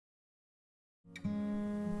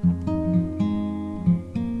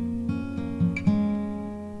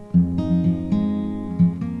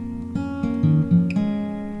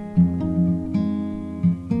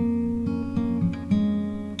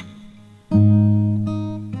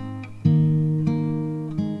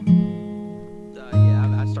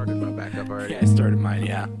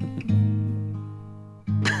Yeah.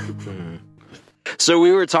 So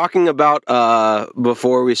we were talking about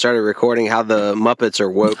before we started recording how the Muppets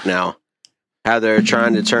are woke now. How they're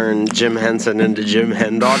trying to turn Jim Henson into Jim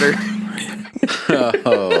Hendaughter.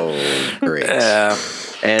 Oh, great.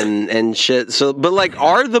 And shit. So, but like,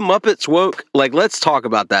 are the Muppets woke? Like, let's talk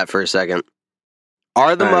about that for a second.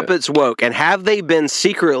 Are the Muppets woke, and have they been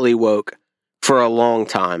secretly woke for a long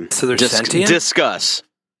time? So they're sentient? Discuss.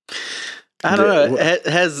 I don't know.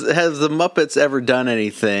 Has the Muppets ever done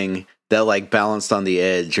anything that like balanced on the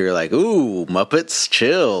edge? You're like, ooh, Muppets,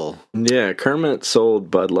 chill. Yeah, Kermit sold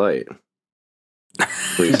Bud Light.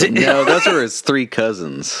 No, those were his three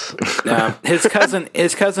cousins. No, his cousin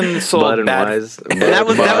sold Bud and bad. Wise. That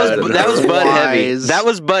was Bud Heavy. That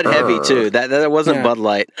was Bud Heavy too. That wasn't Bud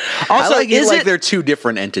Light. Also, they're two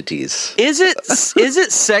different entities. Is it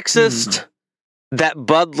sexist that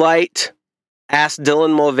Bud Light asked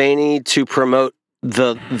Dylan Mulvaney to promote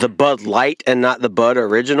the Bud Light and not the Bud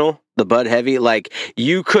original, the Bud Heavy? Like,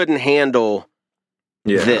 you couldn't handle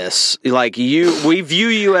this. Like, we view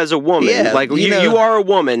you as a woman. Yeah, like you are a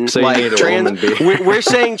woman. So like you need a trans, woman beer. we're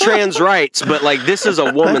saying trans rights, but like, this is a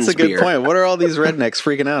woman's That's a good beer. point. What are all these rednecks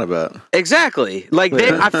freaking out about? Exactly. Like,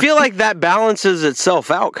 I feel like that balances itself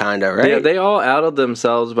out, kind of, right? Yeah, they all outed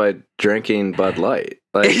themselves by drinking Bud Light.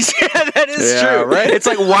 Like, yeah, that is true. Right? It's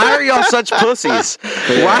like, why are y'all such pussies?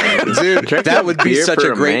 Why? Dude, that would be beer such for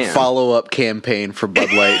a a great man. follow-up campaign for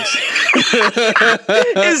Bud Light.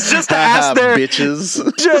 It's just to ask their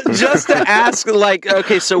bitches. just to ask, like,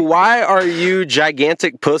 okay, so why are you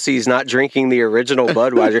gigantic pussies not drinking the original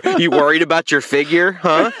Budweiser? You worried about your figure,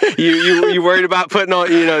 huh? You worried about putting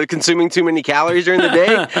on, consuming too many calories during the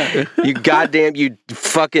day? You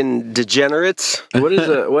fucking degenerates. what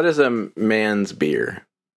is a man's beer?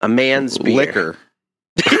 A man's beer. Liquor.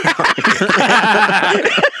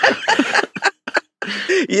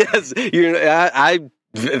 Yes,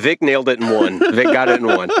 Vic nailed it in one. Vic got it in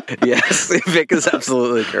one. Yes, Vic is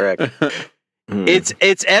absolutely correct.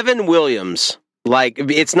 It's Evan Williams. Like,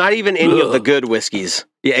 it's not even any of the good whiskeys.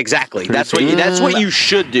 Yeah, exactly. That's what you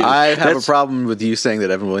should do. I have a problem with you saying that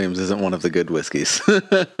Evan Williams isn't one of the good whiskeys.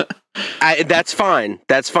 That's fine.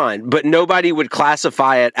 That's fine. But nobody would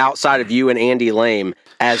classify it outside of you and Andy Lame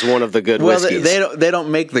as one of the good whiskeys. They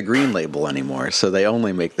don't make the green label anymore, so they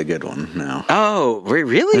only make the good one now. Oh,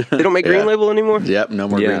 really? They don't make green label anymore? Yep, no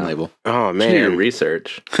more green label. Oh, Do man. your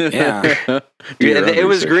research. Yeah. It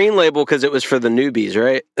was green label because it was for the newbies,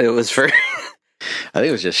 right? It was for... I think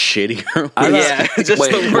it was just shittier. Just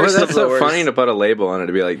the worst That's of the so worst. funny to put a label on it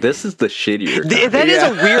to be like, this is the shittier. That is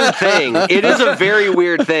a weird thing. It is a very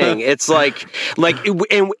weird thing. It's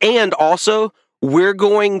and also, we're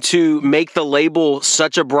going to make the label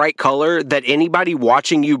such a bright color that anybody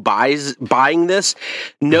watching you buying this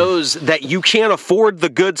knows that you can't afford the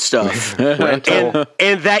good stuff, and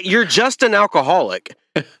that you're just an alcoholic.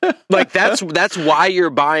 Like, that's why you're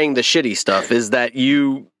buying the shitty stuff, is that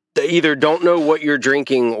you either don't know what you're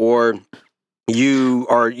drinking or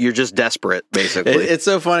you're just desperate, basically. It's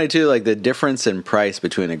so funny too, like the difference in price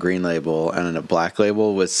between a green label and a black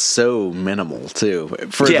label was so minimal too.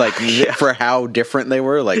 For how different they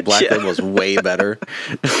were, like black label was way better.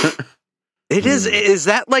 It is. Is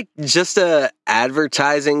that like just a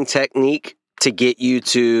advertising technique to get you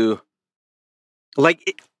to,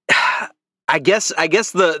 like, I guess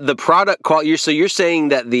the product quality. So you're saying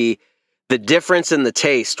that the difference in the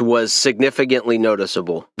taste was significantly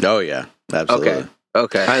noticeable. Oh yeah, absolutely.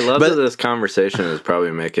 Okay. I love that this conversation is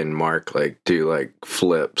probably making Mark do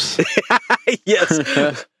flips.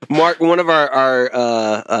 Yes, Mark, one of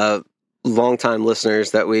our longtime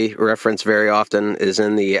listeners that we reference very often, is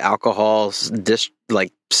in the alcohol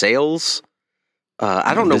sales.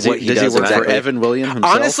 I don't know what he does. Does he work exactly for Evan Williams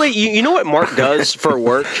himself? Honestly, you know what Mark does for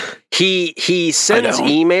work? He sends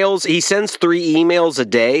emails. He sends 3 emails a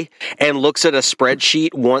day and looks at a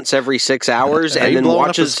spreadsheet once every 6 hours, and then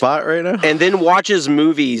watches spot right now. and then watches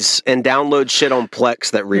movies and downloads shit on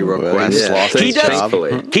Plex that re-requests.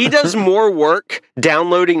 He does more work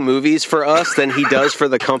downloading movies for us than he does for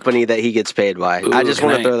the company that he gets paid by. I just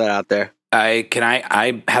want to throw that out there.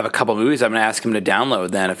 I have a couple movies I'm going to ask him to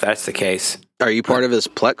download then, if that's the case. Are you part of his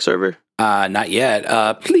Plex server? Not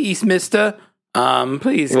yet. Please, mister.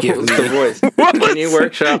 Please give me the voice. Can you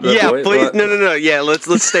workshop the voice? Please. No. Yeah, let's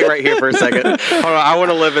stay right here for a second. Hold on, I want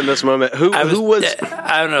to live in this moment. Who was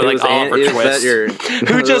I don't know, like Oliver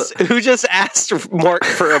Twist. Who just asked Mark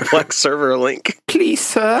for a Plex server link? Please,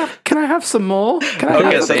 sir, can I have some more?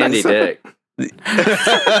 Okay, it's Andy Dick.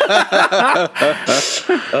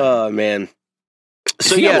 Oh man.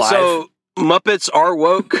 So Is he alive? Muppets are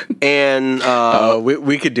woke, and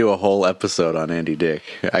we could do a whole episode on Andy Dick.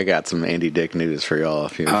 I got some Andy Dick news for y'all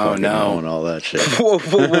if you fucking know and all that shit. Whoa.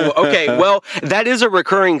 Okay, well, that is a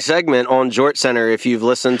recurring segment on Jort Center. If you've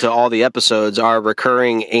listened to all the episodes, our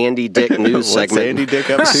recurring Andy Dick news segment. What's Andy Dick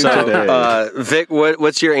up to today? Vic,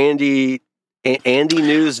 what's your Andy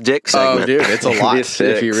news Dick segment? Oh, dude, it's a lot.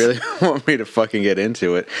 If you really want me to fucking get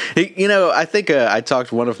into it, I think I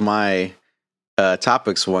talked one of my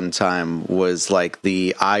topics one time was like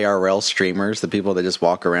the IRL streamers, the people that just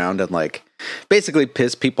walk around and like basically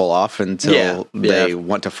piss people off until they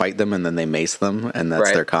want to fight them and then they mace them and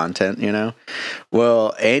that's their content,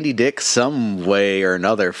 Well, Andy Dick some way or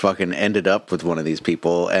another fucking ended up with one of these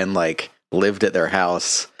people and like lived at their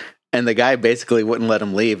house, and the guy basically wouldn't let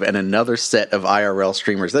him leave, and another set of IRL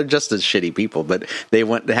streamers, they're just as shitty people, but they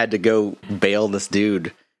had to go bail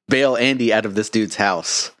Andy out of this dude's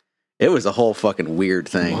house. It was a whole fucking weird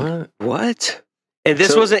thing. What? And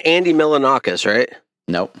this wasn't Andy Milonakis, right?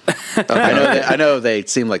 Nope. I know they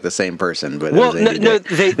seem like the same person, but they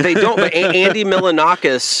don't. But Andy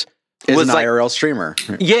Milonakis is was an IRL streamer.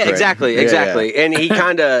 Yeah, right? Exactly. Yeah. And he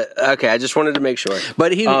kind of I just wanted to make sure.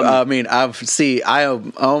 But he, I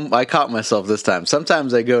caught myself this time.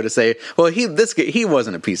 Sometimes I go to say, well, he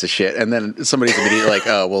wasn't a piece of shit, and then somebody's immediately like,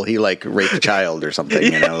 oh, well, he like raped a child or something,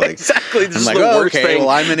 Like exactly. This I'm like, oh, okay, thing. Well,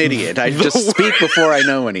 I'm an idiot. I just speak before I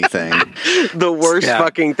know anything. The worst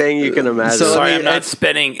fucking thing you can imagine. So, sorry, I'm not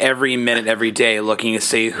spending every minute every day looking to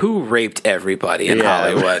see who raped everybody in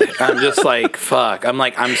Hollywood. I'm just like, fuck.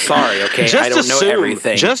 I'm sorry. Okay, just I don't know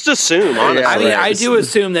everything. Just assume, honestly. I mean, I do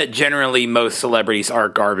assume that generally most celebrities are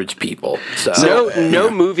garbage people. So no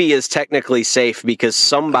movie is technically safe because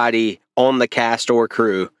somebody on the cast or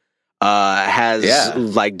crew has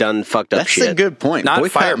done fucked up shit. That's a good point. Not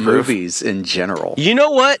Boycott fireproof movies in general. You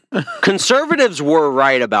know what? Conservatives were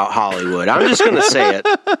right about Hollywood. I'm just going to say it.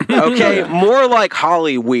 Okay, more like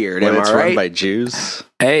Holly weird. Am I right? Run by Jews.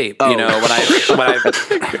 Hey, when I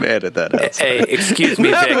can edit that out. Hey, excuse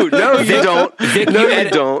me, Vic. No, you don't. Vic, you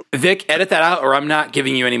don't. Vic, edit that out, or I'm not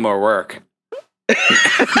giving you any more work.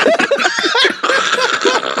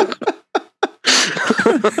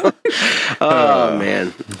 Oh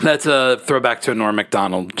man, that's a throwback to a Norm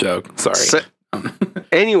Macdonald joke. Sorry. So,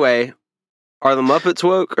 anyway, are the Muppets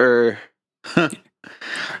woke or?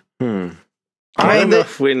 I don't know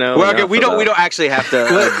if we know. Well, okay, we don't actually have to.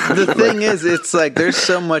 The thing is, it's like there's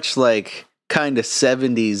so much like kind of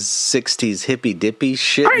 70s, 60s hippy dippy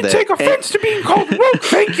shit. I take offense to being called woke.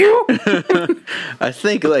 Thank you. I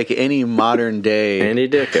think like any modern day Andy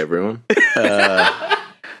Dick, everyone.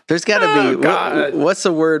 There's got to be what's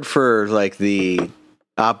the word for like the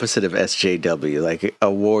opposite of SJW, like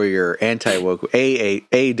a warrior, anti-woke,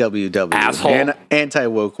 AWW, asshole,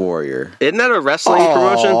 anti-woke warrior. Isn't that a wrestling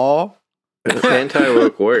promotion?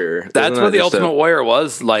 Anti-woke warrior. That's what the Ultimate Warrior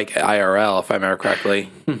was like IRL, if I remember correctly.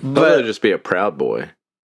 But it'd just be a Proud Boy.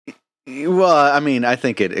 Well, I mean, I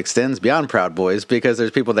think it extends beyond Proud Boys because there's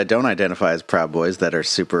people that don't identify as Proud Boys that are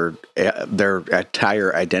super. Their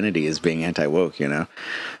entire identity is being anti-woke.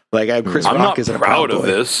 Like Chris Rock isn't a proud of boy.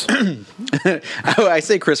 This. I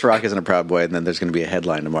say Chris Rock isn't a proud boy, and then there's going to be a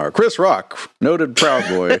headline tomorrow: Chris Rock, noted proud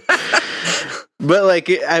boy. But like,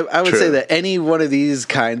 I would say that any one of these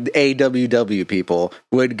kind AWW people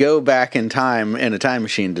would go back in time in a time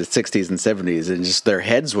machine to the 60s and 70s, and just their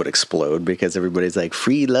heads would explode because everybody's like,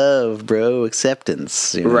 free love, bro,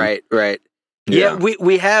 acceptance. Right. Yeah,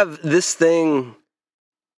 we have this thing.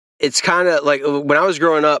 It's kind of like when I was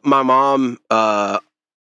growing up, my mom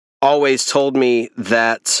always told me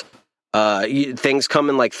that things come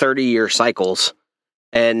in like 30-year cycles.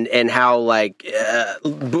 And how like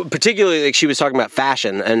particularly like she was talking about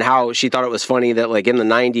fashion and how she thought it was funny that like in the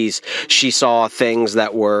 90s she saw things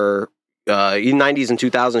that were in 90s and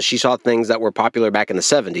 2000s she saw things that were popular back in the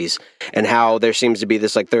 70s, and how there seems to be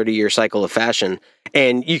this like 30-year cycle of fashion,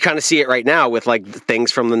 and you kind of see it right now with like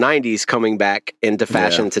things from the 90s coming back into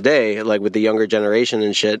fashion today, like with the younger generation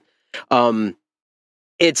and shit.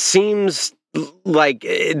 It seems like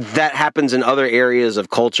that happens in other areas of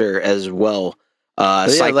culture as well.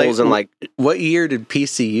 Cycles and like what year did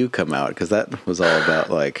PCU come out? Because that was all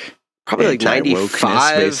about like probably like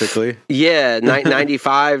 95 basically. Yeah,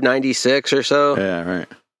 95, 96 or so. Yeah, right.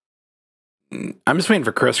 I'm just waiting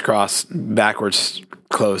for crisscross backwards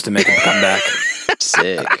clothes to make him come back.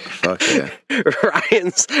 Sick. Fuck yeah.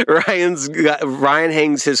 Ryan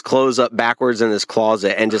hangs his clothes up backwards in his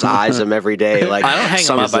closet and just eyes them every day. Like I don't hang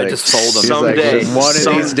them up, I just fold them. Someday, one of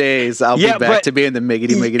these days, I'll be back to being the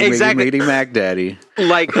miggity Mac Daddy.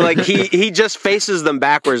 Like he just faces them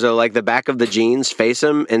backwards though, like the back of the jeans face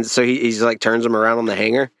him, and so he's like turns them around on the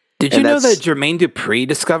hanger. Did you know that Jermaine Dupri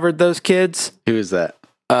discovered those kids? Who is that?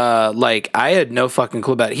 Like I had no fucking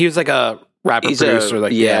clue about it. He was like a rapper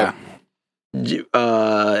producer.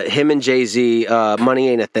 Him and Jay-Z, Money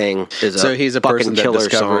Ain't a Thing so he's a person that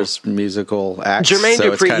discovers musical acts. Jermaine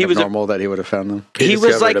so Dupri, it's kind of normal that he would have found them. He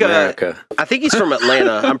was like America. I think he's from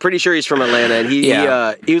Atlanta. I'm pretty sure he's from Atlanta, and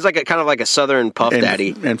he was like kind of like a Southern Puff Daddy.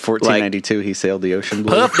 In 1492, he sailed the ocean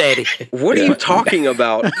blue. Puff Daddy. What are you talking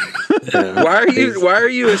about? Why are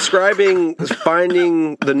you ascribing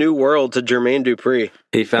finding the new world to Jermaine Dupri?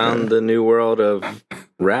 He found the new world of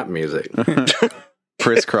rap music.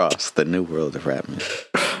 Crisscross, the new world of rap music.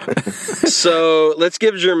 So let's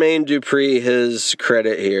give Jermaine Dupri his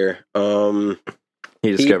credit here.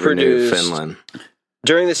 He discovered New Finland.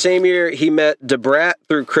 During the same year, he met Debrat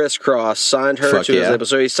through Crisscross, signed her to his label.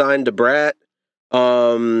 So he signed Debrat.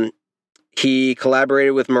 He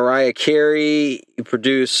collaborated with Mariah Carey. He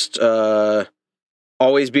produced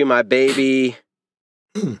Always Be My Baby.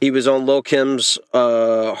 He was on Lil' Kim's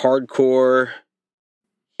Hardcore.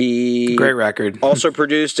 He great record. Also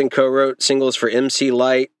produced and co-wrote singles for MC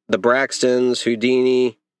Lyte, The Braxtons,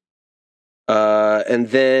 Houdini. And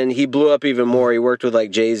then he blew up even more. He worked with like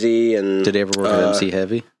Jay-Z and... Did he ever work with MC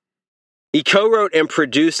Heavy? He co-wrote and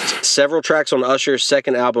produced several tracks on Usher's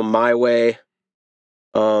second album, My Way.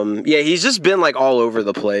 He's just been like all over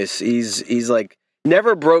the place. He's like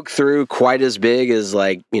never broke through quite as big as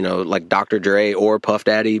like Dr. Dre or Puff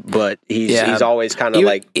Daddy, but he's always kind of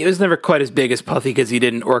like... He was never quite as big as Puffy because he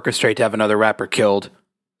didn't orchestrate to have another rapper killed.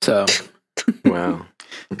 So... Wow.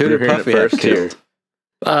 Who did Puffy have killed?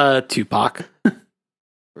 Tupac.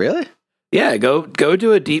 Really? Yeah, go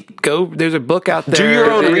do a deep there's a book out there. Do your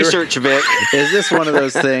own research, Vic. Is this one of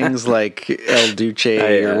those things like El Duce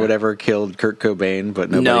or whatever killed Kurt Cobain, but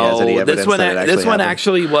nobody has any evidence this one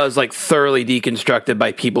actually was like thoroughly deconstructed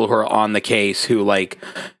by people who are on the case who like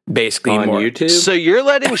basically on YouTube? So you're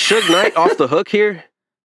letting Suge Knight off the hook here?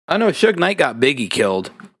 I know Suge Knight got Biggie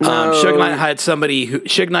killed. No. Suge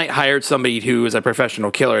Knight hired somebody who was a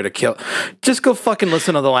professional killer to kill. Just go fucking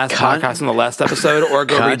listen to the last podcast and the last episode, or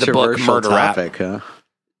go read the book Murder topic, Rap.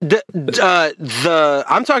 Huh?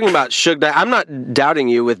 I'm talking about Suge Knight. I'm not doubting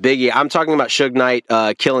you with Biggie. I'm talking about Suge Knight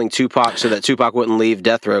killing Tupac so that Tupac wouldn't leave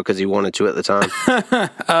death row because he wanted to at the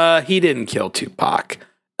time. He didn't kill Tupac.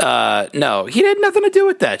 No, he had nothing to do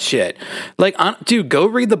with that shit. Like, dude, go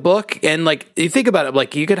read the book and like you think about it.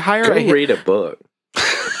 Like, you could hire read a book.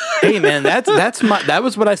 Hey man, that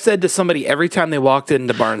was what I said to somebody every time they walked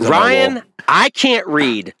into Barnes. Ryan, I can't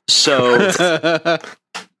read, so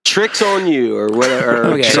tricks on you or whatever.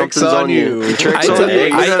 Okay. Something's on you. Tricks on you. You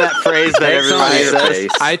know that phrase that everybody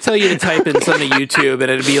says. I tell you to type in something to YouTube,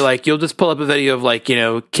 and it'd be like you'll just pull up a video of like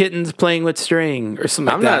kittens playing with string or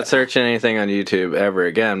something. I'm not searching anything on YouTube ever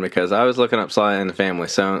again because I was looking up Sly and the Family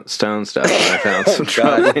Stone stuff and I found some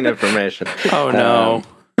troubling information. Oh no!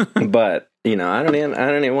 But I don't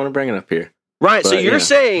even want to bring it up here. Right, so you're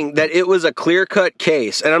saying that it was a clear-cut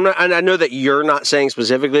case, and I know that you're not saying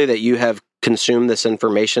specifically that you have consumed this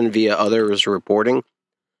information via others reporting,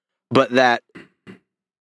 but that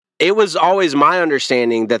it was always my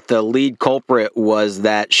understanding that the lead culprit was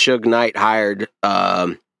that Suge Knight hired,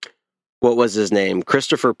 what was his name,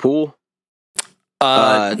 Christopher Poole?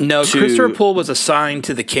 No, Christopher Poole was assigned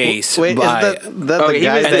to the case. Wait, is that the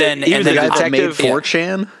guy that made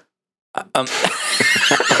 4chan?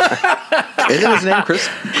 Isn't his name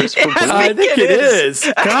Christopher Poole? I think it is.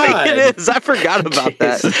 God. I think it is. I forgot about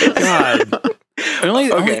that. God.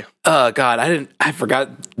 I forgot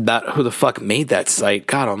that who the fuck made that site.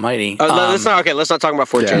 God almighty. Let's not talk about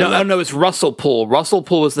 4chan. No, it's Russell Poole. Russell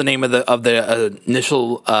Poole was the name of the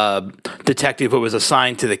initial detective who was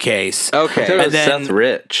assigned to the case. Okay. And then Seth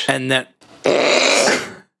Rich. And then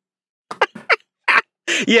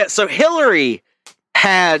yeah, so Hillary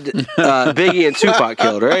had Biggie and Tupac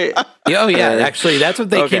killed, right? Oh yeah, actually that's what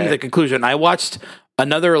they came to the conclusion. I watched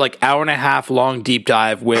another like hour and a half long deep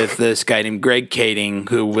dive with this guy named Greg Kading,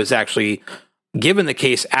 who was actually given the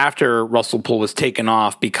case after Russell Poole was taken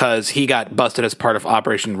off because he got busted as part of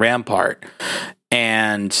Operation Rampart.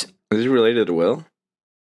 And is he related to Will?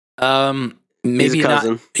 Maybe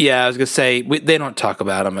not. Yeah, I was gonna say they don't talk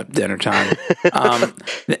about him at dinner time. But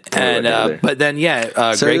then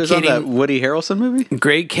so Greg it was on that Woody Harrelson movie.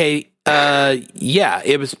 Greg K. Yeah,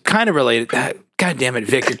 it was kind of related. God damn it,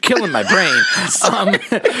 Vic, you're killing my brain.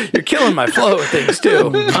 You're killing my flow of things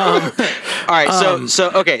too. All right,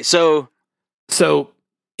 so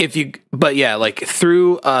if you, but yeah, like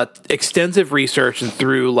through extensive research and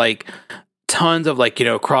through like tons of like,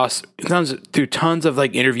 through tons of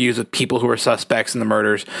like interviews with people who were suspects in the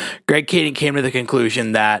murders, Greg Kading came to the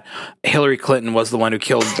conclusion that Hillary Clinton was the one who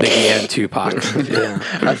killed Biggie and Tupac. Yeah.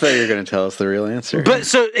 I thought you were going to tell us the real answer. But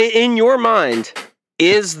so in your mind,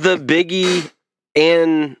 is the Biggie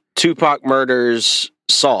and Tupac murders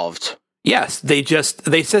solved? Yes, they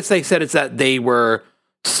said it's that they were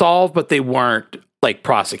solved, but they weren't like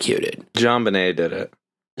prosecuted. John Bonet did it.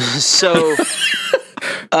 So, did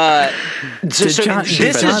John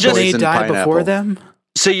Bonet die before them?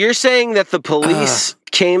 So you're saying that the police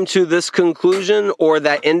came to this conclusion, or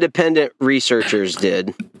that independent researchers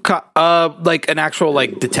did? Like an actual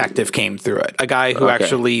like detective came through it. A guy who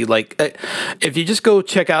actually like, if you just go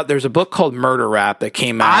check out, there's a book called Murder Rap that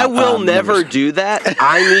came out. I will never do that.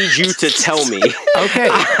 I need you to tell me. Okay,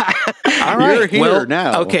 all right. You're here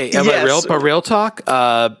now. Okay, yes. But real talk.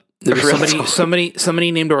 There was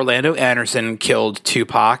somebody named Orlando Anderson killed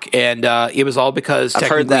Tupac, and it was all because I've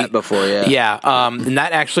heard that before. Yeah. And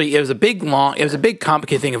that actually it was a big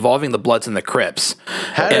complicated thing involving the Bloods and the Crips.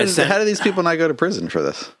 How do these people not go to prison for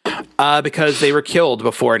this? Because they were killed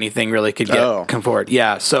before anything really could come forward.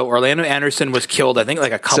 Yeah. So Orlando Anderson was killed, I think,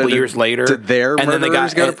 like a couple years later. Did their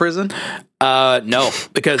murderers go to prison? No,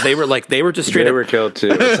 because they were just straight. They were killed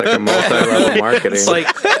too. It's like a multi-level marketing. It's like,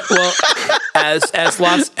 well, as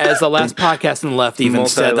the last podcast on the left even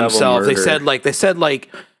said themselves, they said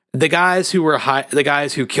the guys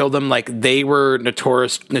who killed them, like they were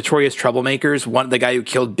notorious troublemakers. The guy who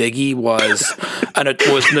killed Biggie was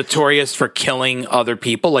notorious for killing other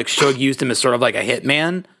people. Like Suge used him as sort of like a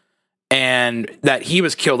hitman. And that he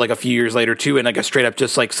was killed like a few years later too, and like a straight up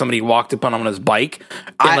just like somebody walked up on him on his bike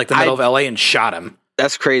in like the middle of LA and shot him.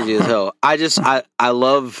 That's crazy as hell. I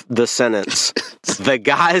love the sentence. The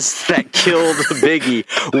guys that killed Biggie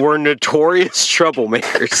were notorious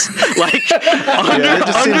troublemakers. Like,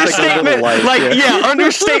 understatement.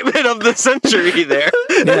 Understatement of the century there.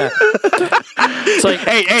 Yeah. It's like,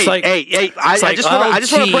 hey. I just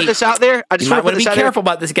want to put this out there. I just want to be careful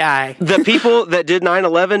about this guy. The people that did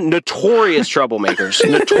 9/11, notorious troublemakers.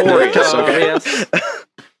 Notorious. Okay.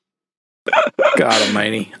 God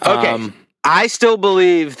Almighty. Okay. I still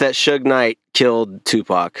believe that Suge Knight killed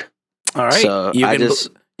Tupac. All right. So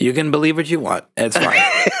you can believe what you want. It's fine.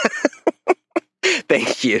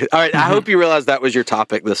 Thank you. All right. I hope you realize that was your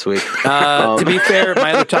topic this week. To be fair,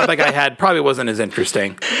 my other topic I had probably wasn't as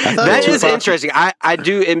interesting. That is interesting. I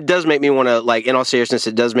do. It does make me want to, like, in all seriousness,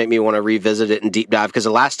 it does make me want to revisit it and deep dive, because the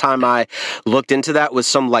last time I looked into that was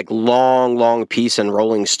some like long piece in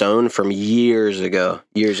Rolling Stone from years ago.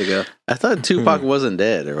 I thought Tupac wasn't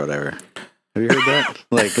dead or whatever. Have you heard that?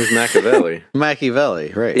 Like, it was Machiavelli.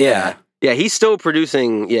 Machiavelli, right? Yeah. He's still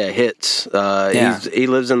producing hits. He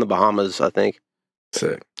lives in the Bahamas, I think.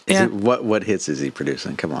 Sick. Yeah. What hits is he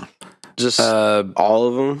producing? Come on. Just all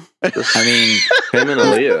of them. I mean, him and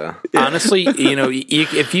Aaliyah. Honestly,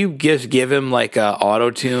 if you just give him like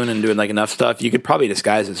auto tune and doing like enough stuff, you could probably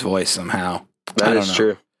disguise his voice somehow. That is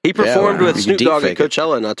true. He performed with Snoop Dogg at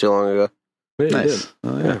Coachella not too long ago. Yeah, nice.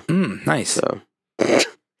 Oh, yeah. Nice. So.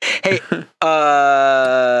 Hey,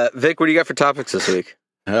 Vic, what do you got for topics this week?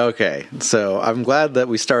 Okay, so I'm glad that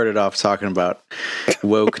we started off talking about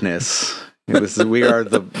wokeness. We are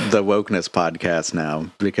the wokeness podcast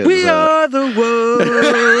now, because we are the woke.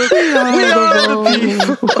 We are the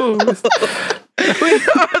people. We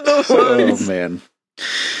are the ones. Oh man.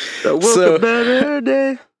 So, a better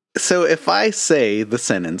day. So if I say the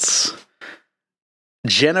sentence,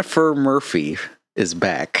 Jennifer Murphy is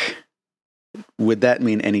back, would that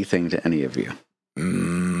mean anything to any of you?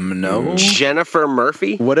 No. Jennifer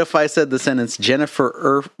Murphy? What if I said the sentence,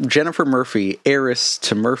 Jennifer Murphy, heiress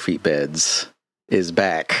to Murphy beds, is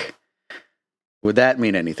back? Would that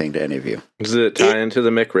mean anything to any of you? Does it tie into the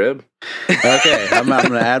McRib? Okay, I'm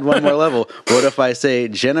going to add one more level. What if I say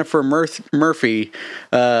Jennifer Murphy,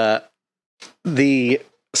 the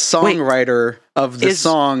songwriter of the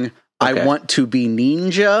song I Want to Be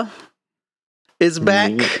Ninja, is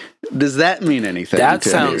back? Does that mean anything? That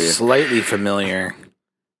sounds slightly familiar.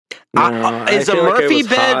 Is a Murphy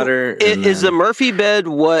bed? Is a Murphy bed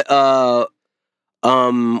what?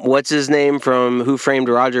 What's his name from Who Framed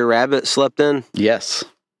Roger Rabbit slept in? Yes,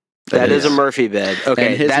 that is a Murphy bed. Okay,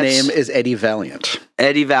 and his name is Eddie Valiant.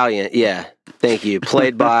 Eddie Valiant, yeah. Thank you.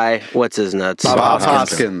 Played by what's his nuts? Bob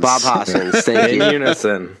Hoskins. Bob Hoskins. Thank you. In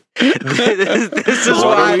unison. This is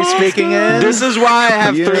what why are we speaking in? This is why I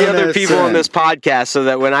have three other people on this podcast, so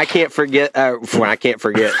that when I can't forget, God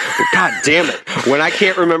damn it, when I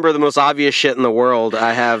can't remember the most obvious shit in the world,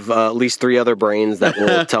 I have at least three other brains that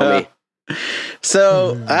will tell me.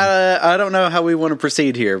 So I don't know how we want to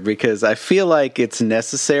proceed here, because I feel like it's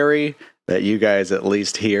necessary that you guys at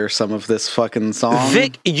least hear some of this fucking song.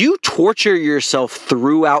 Vic, you torture yourself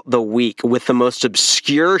throughout the week with the most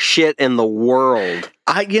obscure shit in the world.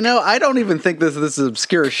 I don't even think this is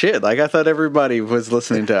obscure shit. Like, I thought everybody was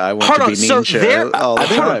listening to I Want to Be Ninja all the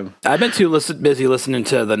time. I've been too busy listening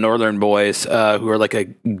to the Northern Boys, who are like a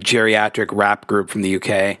geriatric rap group from the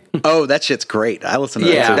UK. Oh, that shit's great. I listen to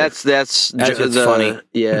that too. That's funny.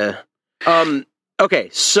 Yeah. Okay,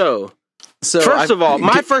 so first of all,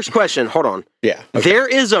 my first question, hold on. Yeah. Okay. There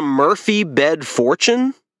is a Murphy bed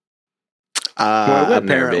fortune?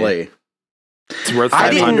 Apparently. It's worth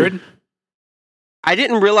 500. I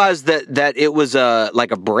didn't realize that it was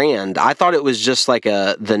like a brand. I thought it was just like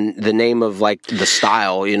the name of like the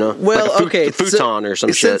style, you know? Well, like a futon or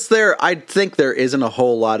some shit. I think there isn't a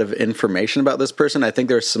whole lot of information about this person. I think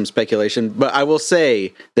there's some speculation, but I will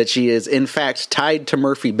say that she is in fact tied to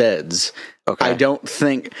Murphy Beds. Okay. I don't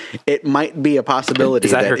think it might be a possibility.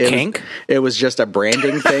 Is that her kink? It was just a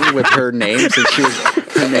branding thing with her name, since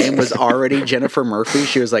her name was already Jennifer Murphy.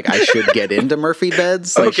 She was like, I should get into Murphy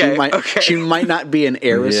Beds. Like she might not be an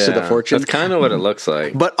heiress to the fortune. That's kind of what it looks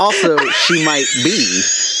like. But also she might be,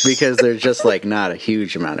 because there's just like not a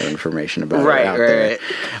huge amount of information about her out there.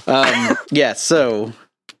 Yeah, so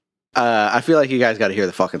I feel like you guys got to hear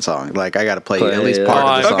the fucking song. Like, I got to play at least part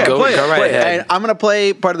of the song. Okay, play it. And I'm going to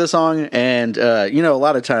play part of the song, and, a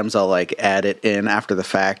lot of times I'll, like, add it in after the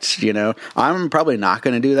fact, I'm probably not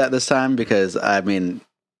going to do that this time, because, I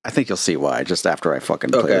think you'll see why, just after I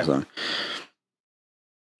fucking play the song.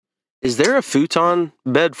 Is there a futon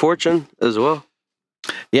bed fortune as well?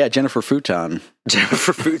 Yeah, Jennifer Futon.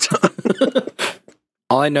 Jennifer Futon.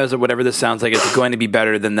 All I know is that whatever this sounds like, it's going to be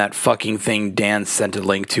better than that fucking thing Dan sent a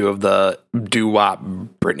link to of the doo-wop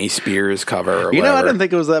Britney Spears cover or whatever. I didn't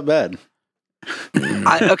think it was that bad.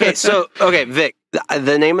 Vic,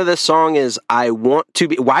 the name of this song is I Want to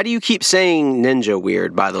Be... Why do you keep saying ninja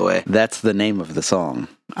weird, by the way? That's the name of the song.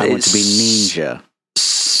 I Want to Be Ninja.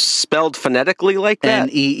 Spelled phonetically like that?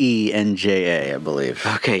 Neenja, I believe.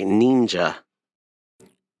 Okay, ninja.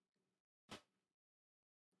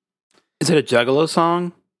 Is it a Juggalo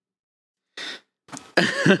song?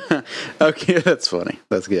 Okay, that's funny.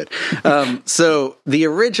 That's good. So the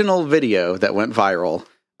original video that went viral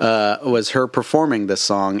was her performing this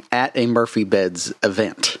song at a Murphy Beds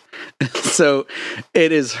event. So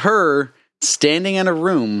it is her standing in a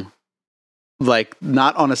room, like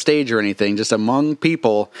not on a stage or anything, just among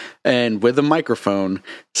people and with a microphone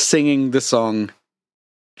singing the song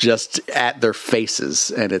just at their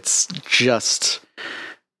faces. And it's just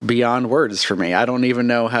beyond words for me. I don't even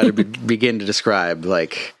know how to begin to describe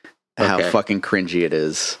like how fucking cringy it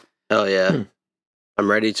is. Hell yeah. I'm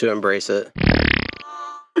ready to embrace it.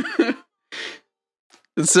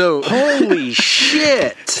 So holy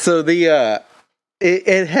shit. So the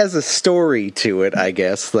it has a story to it, I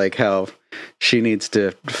guess, like how she needs to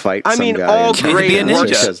fight some guy. All great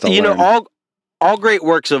works, all great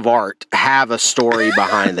works of art have a story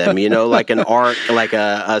behind them, like an arc, like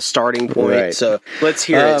a starting point. Right. So let's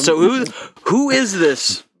hear it. So who is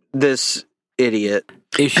this idiot?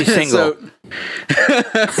 Is she single?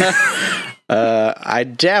 I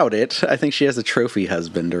doubt it. I think she has a trophy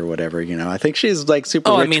husband or whatever, I think she's like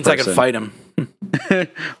super rich. It means person. I can fight him.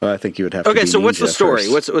 Well, I think you would have to be so what's the story?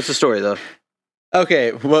 First. What's the story, though?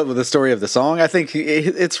 Okay, well, the story of the song, I think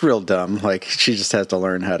it's real dumb. Like, she just has to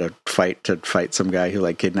learn how to fight some guy who,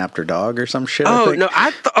 like, kidnapped her dog or some shit. Oh, no,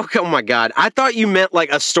 oh my God. I thought you meant,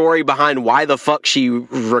 like, a story behind why the fuck she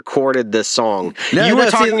recorded this song. You were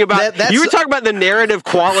talking about the narrative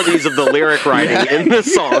qualities of the lyric writing in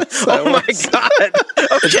this song. Oh, my God.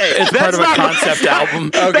 Okay, it's part of a concept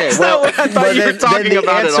album. Okay, well, I thought you were talking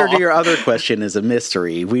about the answer to your other question is a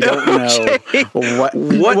mystery. We don't know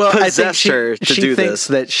what possessed her to do this. She thinks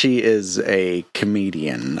that she is a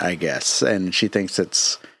comedian, I guess, and she thinks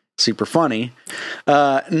it's super funny.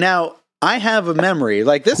 Now, I have a memory.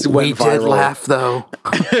 Like, this went viral. We did laugh, though.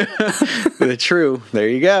 True. There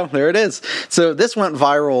you go. There it is. So this went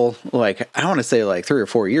viral, like, I want to say like 3 or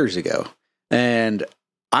 4 years ago. And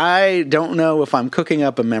I don't know if I'm cooking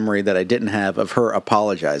up a memory that I didn't have of her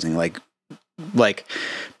apologizing, like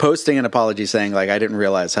posting an apology saying like I didn't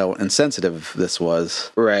realize how insensitive this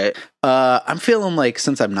was. Right. I'm feeling like,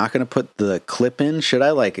 since I'm not going to put the clip in, should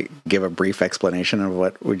I like give a brief explanation of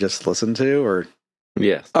what we just listened to, or?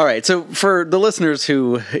 Yes. All right. So for the listeners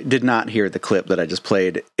who did not hear the clip that I just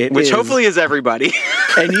played, which hopefully is everybody,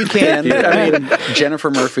 and you can, Jennifer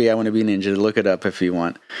Murphy, I Want to Be Ninja, look it up if you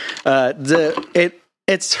want.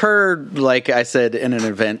 It's her, like I said, in an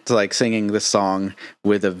event, like singing this song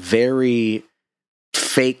with a very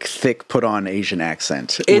fake, thick, put on Asian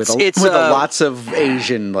accent with lots of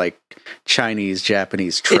Asian, like Chinese,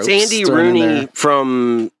 Japanese tropes. It's Andy Rooney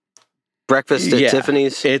from Breakfast at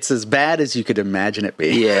Tiffany's. It's as bad as you could imagine it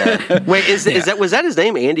be. Yeah. Wait, was that his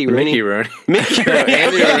name? Andy Rooney? Mickey Rooney. Mickey Rooney.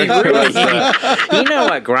 Andy Rooney. You know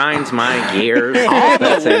what grinds my gears? All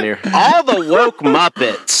the woke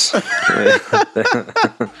Muppets.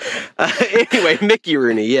 Anyway, Mickey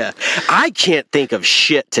Rooney. Yeah, I can't think of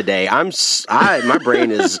shit today. My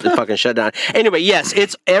brain is fucking shut down. Anyway, yes,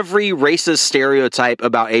 it's every racist stereotype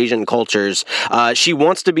about Asian cultures. She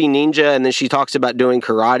wants to be ninja, and then she talks about doing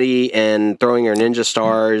karate and throwing her ninja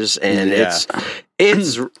stars, and it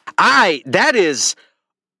is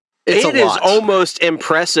almost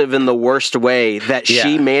impressive in the worst way that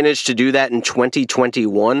she managed to do that in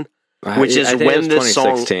 2021, which is when this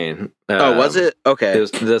song. 2016. Was it? Okay.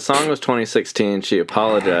 The song was 2016. She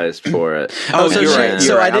apologized for it. You're right.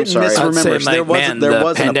 So I didn't misremember. There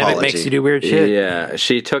was an pandemic apology. makes you do weird shit. Yeah,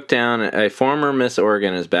 she took down a former Miss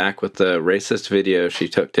Oregon is back with the racist video she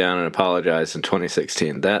took down and apologized in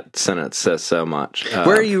 2016. That sentence says so much.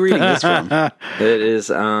 Where are you reading this from? It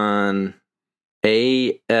is on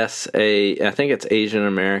ASA. I think it's Asian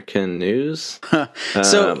American News.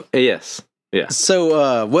 Yes. Yeah.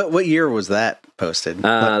 So, what year was that posted?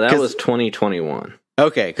 That was 2021.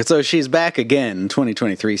 Okay, so she's back again,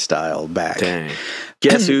 2023 style, back. Dang.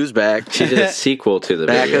 Guess who's back? She did a sequel to the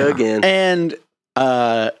back video. again. And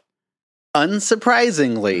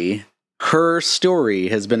unsurprisingly, her story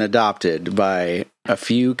has been adopted by a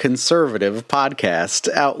few conservative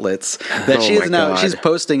podcast outlets that she's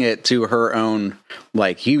posting it to her own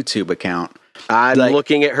like YouTube account. I'm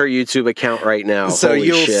looking at her YouTube account right now. So Holy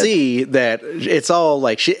you'll shit. see that it's all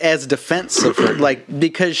like she, as defense of her, like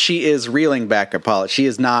because she is reeling back apology. She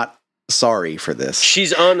is not sorry for this.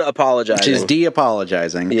 She's unapologizing. She's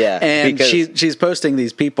de-apologizing. Yeah, and she's posting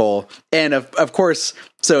these people, and of course,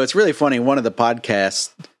 so it's really funny. One of the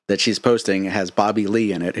podcasts that she's posting has Bobby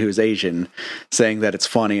Lee in it, who's Asian, saying that it's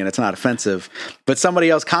funny and it's not offensive. But somebody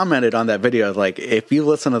else commented on that video, like, if you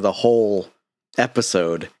listen to the whole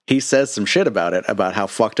episode, he says some shit about it, about how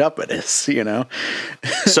fucked up it is, you know?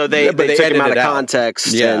 So they took him out of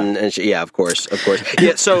context. And she, of course.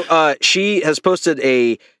 Yeah, so she has posted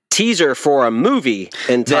a teaser for a movie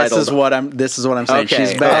entitled... This is what I'm saying. Okay.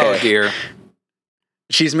 She's back. Oh, dear.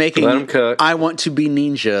 She's making Let him cook. I Want to Be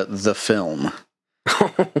Ninja, the film.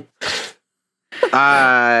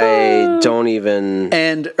 I don't even...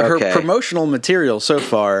 And her promotional material so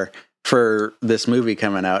far for this movie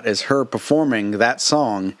coming out is her performing that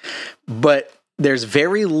song, but there's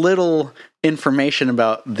very little information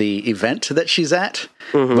about the event that she's at.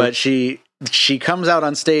 Mm-hmm. But she comes out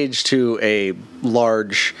on stage to a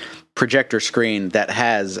large projector screen that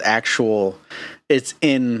has it's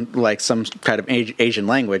in like some kind of Asian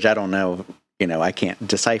language. I don't know. You know, I can't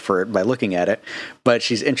decipher it by looking at it, but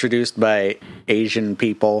she's introduced by Asian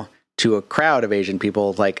people to a crowd of Asian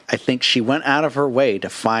people. Like, I think she went out of her way to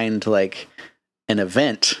find like an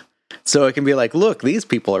event so it can be like, look, these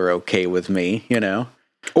people are okay with me, you know,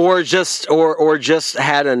 or just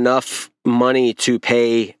had enough money to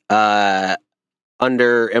pay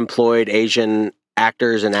underemployed Asian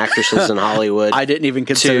actors and actresses in Hollywood. I didn't even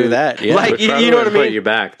consider that. Yeah. Like, you know what I mean? Put you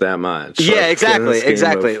back that much. Yeah,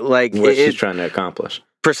 exactly. Like what she's trying to accomplish.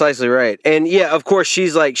 Precisely right. And yeah, of course,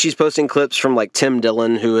 she's posting clips from like Tim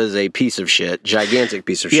Dillon, who is a piece of shit, gigantic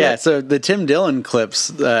piece of shit. Yeah, so the Tim Dillon clips,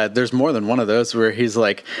 there's more than one of those where he's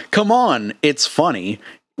like, come on, it's funny.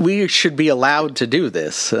 We should be allowed to do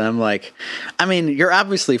this. And I'm like, I mean, you're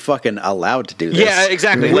obviously fucking allowed to do this. Yeah,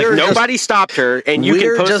 exactly. Like, nobody stopped her, and you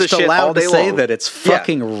can post the shit all day long. We're just allowed to say that it's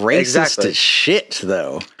fucking racist as shit,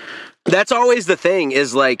 though. That's always the thing,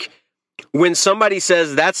 is like, when somebody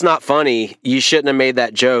says that's not funny, you shouldn't have made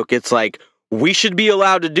that joke. It's like, we should be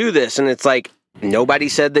allowed to do this. And it's like, nobody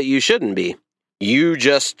said that you shouldn't be. You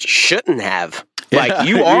just shouldn't have. Like,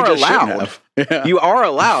 you are allowed. Yeah. You are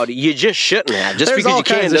allowed. You just shouldn't have. Just because you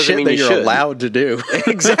can doesn't mean you should. You're allowed to do.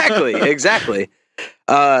 Exactly.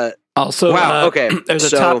 Also, wow. Okay.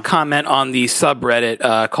 There's a top comment on the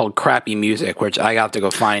subreddit called "Crappy Music," which I have to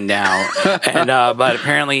go find now. And but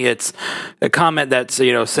apparently, it's a comment that's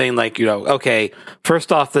saying like okay,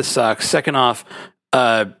 first off, this sucks. Second off,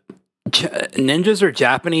 ninjas are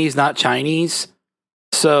Japanese, not Chinese.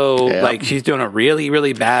 So like she's doing a really,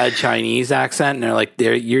 really bad Chinese accent, and they're like,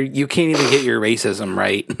 you can't even get your racism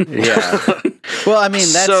right. Yeah. Well, I mean,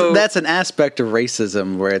 that's an aspect of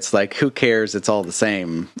racism where it's like, who cares? It's all the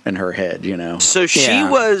same in her head, you know? So she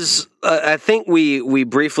was, I think we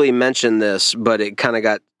briefly mentioned this, but it kind of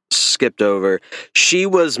got skipped over. She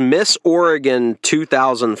was Miss Oregon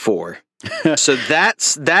 2004. So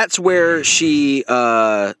that's where she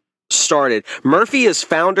started. Murphy is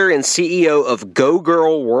founder and CEO of Go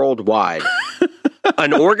Girl Worldwide,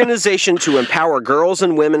 an organization to empower girls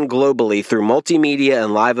and women globally through multimedia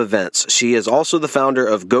and live events. She is also the founder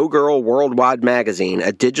of Go Girl Worldwide magazine,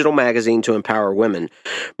 a digital magazine to empower women.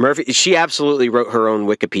 Murphy, she absolutely wrote her own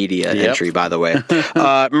Wikipedia entry, by the way.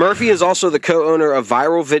 Murphy is also the co-owner of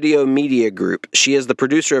Viral Video Media Group. She is the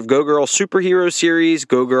producer of Go Girl Superhero Series,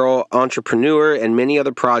 Go Girl Entrepreneur, and many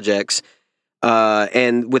other projects.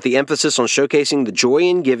 And with the emphasis on showcasing the joy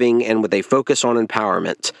in giving and with a focus on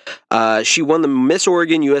empowerment. She won the Miss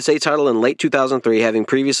Oregon USA title in late 2003, having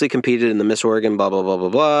previously competed in the Miss Oregon blah, blah, blah,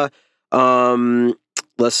 blah, blah.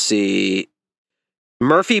 Let's see.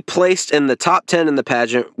 Murphy placed in the top 10 in the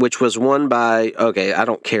pageant, which was won by, okay, I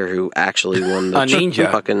don't care who actually won the a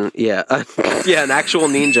ninja. Fucking, yeah, an actual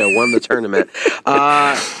ninja won the tournament.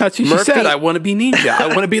 That's what she said. I want to be ninja. I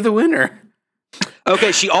want to be the winner.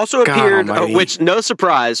 Okay, she also appeared, which, no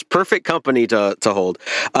surprise, perfect company to hold.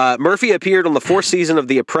 Murphy appeared on the 4th season of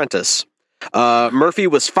The Apprentice. Murphy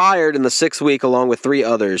was fired in the 6th week along with 3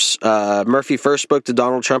 others. Murphy first spoke to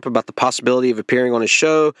Donald Trump about the possibility of appearing on his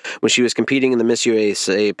show when she was competing in the Miss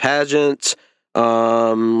USA pageant.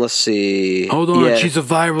 Let's see. Hold on, she's a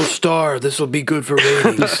viral star. This will be good for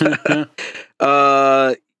ratings.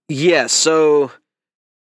 So...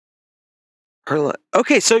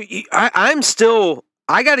 Okay, so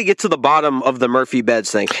I got to get to the bottom of the Murphy Beds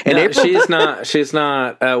thing. And no, April, she's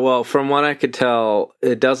not. Well, from what I could tell,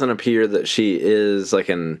 it doesn't appear that she is like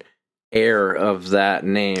an heir of that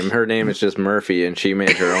name. Her name is just Murphy, and she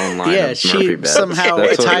made her own line of Murphy Beds. Somehow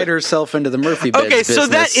tied herself into the Murphy Beds business. So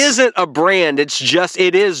that isn't a brand. It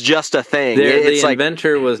is just a thing. The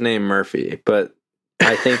inventor was named Murphy, but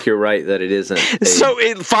I think you're right that it isn't.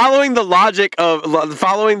 Following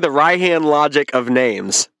the right-hand logic of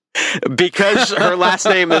names, because her last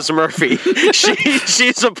name is Murphy,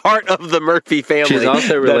 she's a part of the Murphy family. She's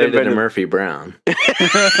also related to Murphy Brown.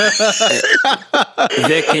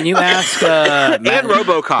 Vic, can you ask Matt and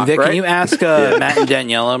RoboCop? Vic, right? can you ask Matt and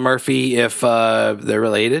Daniela Murphy if they're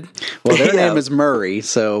related? Well, their name is Murray,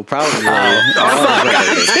 so probably.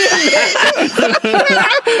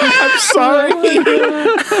 I'm sorry.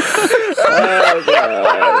 Oh,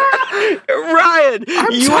 God. Ryan,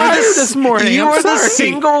 you are this morning. You are the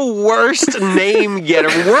single worst name getter,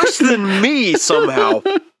 worse than me somehow.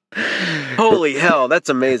 Holy hell, that's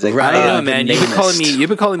amazing. I don't know, man. You've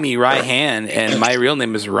been calling me Ryan, and my real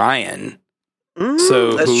name is Ryan.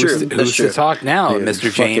 So who's to talk now, Dude,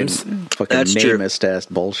 Mr. James? Fucking namist ass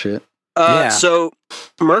bullshit. So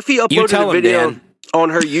Murphy uploaded a video on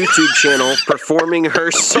her YouTube channel performing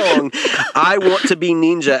her song I Want to Be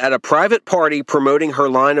Ninja at a private party promoting her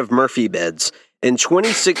line of Murphy Beds. In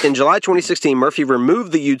July 2016, Murphy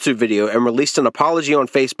removed the YouTube video and released an apology on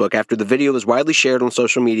Facebook after the video was widely shared on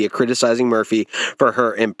social media criticizing Murphy for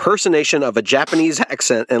her impersonation of a Japanese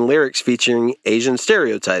accent and lyrics featuring Asian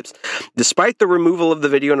stereotypes. Despite the removal of the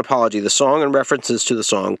video and apology, the song and references to the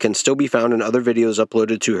song can still be found in other videos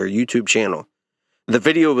uploaded to her YouTube channel. The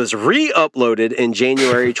video was re-uploaded in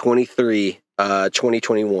January 23,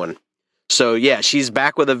 2021. So yeah, she's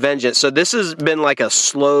back with a vengeance. So this has been like a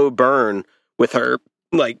slow burn with her,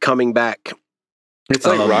 like, coming back. It's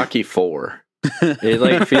like Rocky 4. It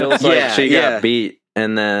like feels like she got beat,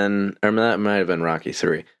 and then, or that might have been Rocky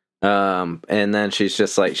 3. And then she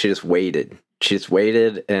just waited. She's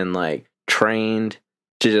waited and like trained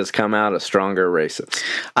to just come out a stronger racist.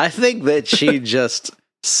 I think that she just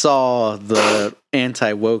saw the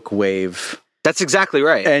anti-woke wave. That's exactly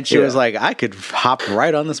right. And she was like, I could hop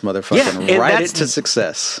right on this motherfucker and ride it to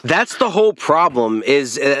success. That's the whole problem,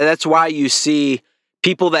 is that's why you see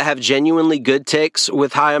people that have genuinely good takes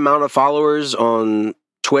with high amount of followers on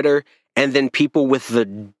Twitter, and then people with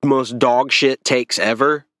the most dog shit takes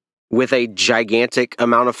ever with a gigantic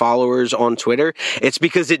amount of followers on Twitter. It's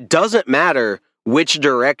because it doesn't matter which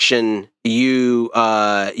direction you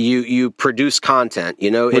produce content,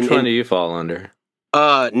 you know. Which one do you fall under?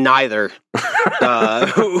 Neither.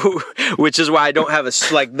 Which is why I don't have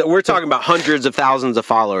we're talking about hundreds of thousands of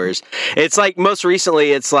followers. It's like most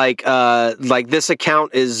recently, it's like this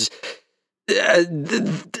account is.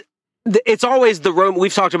 It's always the Roman.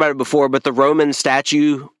 We've talked about it before, but the Roman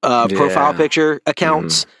statue profile picture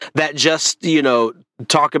accounts that just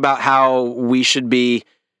talk about how we should be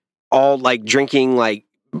all like drinking like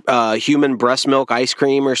human breast milk ice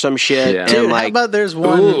cream or some shit. Yeah. Dude, how about there's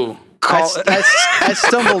one? Ooh. I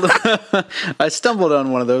stumbled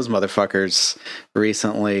on one of those motherfuckers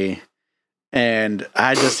recently. And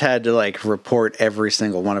I just had to like report every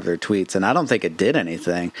single one of their tweets, and I don't think it did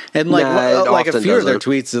anything. And like, like a few of their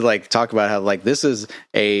tweets like talk about how like this is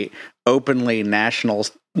a openly national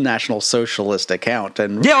socialist account,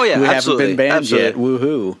 and we haven't been banned yet.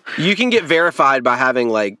 Woohoo! You can get verified by having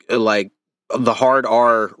like the hard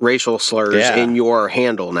R racial slurs in your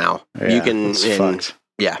handle now. You can,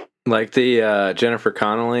 like the Jennifer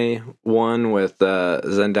Connelly one with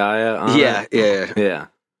Zendaya on it. Yeah.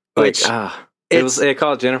 Like, it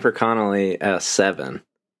called Jennifer Connelly 7.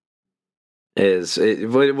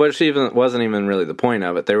 Which even wasn't even really the point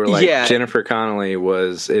of it. They were like, Jennifer Connelly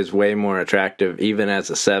is way more attractive even as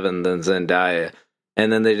a 7 than Zendaya.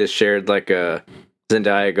 And then they just shared like a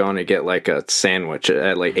Zendaya going to get like a sandwich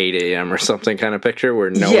at like 8 a.m. or something kind of picture where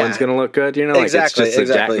no one's going to look good. You know, like it's just a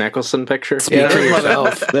Jack Nicholson picture. Those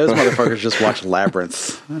motherfuckers just watch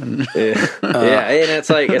Labyrinth. And it's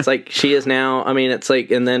like she is now. I mean, it's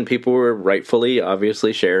like, and then people were rightfully,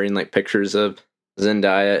 obviously, sharing like pictures of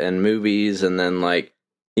Zendaya in movies, and then like,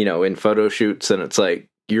 you know, in photo shoots, and it's like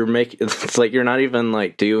it's like you're not even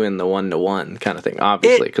like doing the 1-to-1 kind of thing,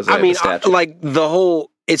 obviously, because like the whole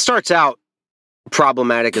it starts out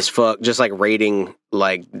problematic as fuck, just like rating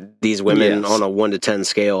like these women on a 1 to 10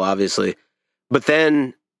 scale, obviously, but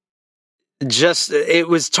then just it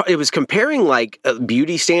was comparing like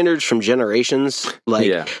beauty standards from generations,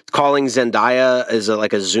 like calling Zendaya as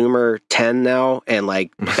like a Zoomer 10 now, and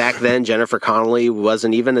like back then Jennifer Connelly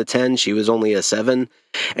wasn't even a 10, she was only a 7,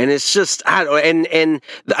 and it's just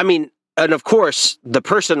and of course the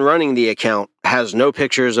person running the account has no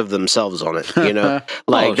pictures of themselves on it, you know.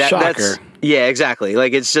 Like that's exactly,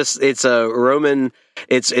 like it's a Roman,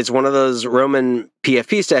 it's one of those Roman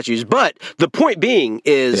PFP statues, but the point being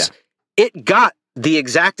is it got the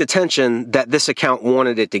exact attention that this account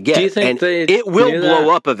wanted it to get. Do you think it will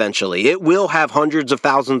blow up eventually? It will have hundreds of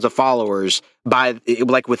thousands of followers by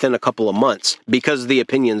like within a couple of months because the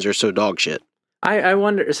opinions are so dog shit. I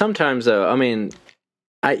wonder sometimes though. I mean,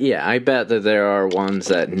 I bet that there are ones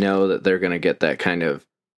that know that they're going to get that kind of,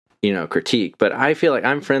 you know, critique. But I feel like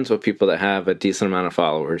I'm friends with people that have a decent amount of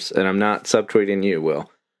followers, and I'm not subtweeting you,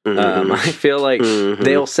 Will. I feel like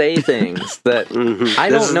they'll say things that I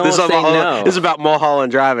don't know if they know. This is about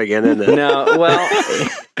Mulholland Drive again, isn't it? No, well,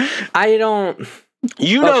 I don't.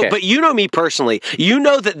 You know, but you know me personally. You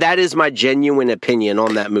know that is my genuine opinion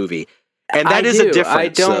on that movie, and that is a difference. I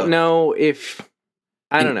don't know if.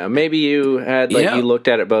 I don't know. Maybe you had you looked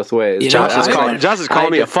at it both ways. Josh is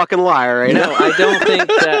calling me a fucking liar right now. No, I don't think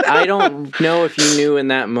that. I don't know if you knew in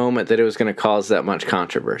that moment that it was going to cause that much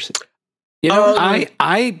controversy. You know,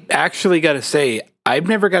 I actually got to say, I've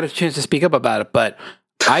never got a chance to speak up about it, but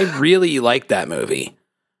I really like that movie.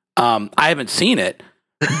 I haven't seen it,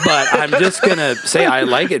 but I'm just going to say I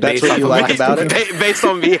like it. That's what you like about it? Based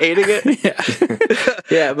on me hating it?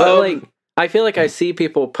 Yeah, but like, I feel like I see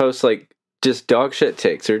people post like just dog shit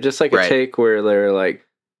takes, or just like a take where they're like,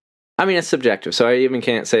 I mean, it's subjective, so I even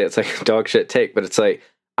can't say it's like a dog shit take, but it's like,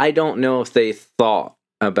 I don't know if they thought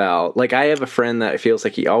about, like, I have a friend that feels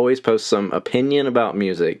like he always posts some opinion about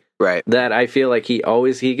music, right? That I feel like he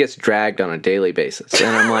gets dragged on a daily basis,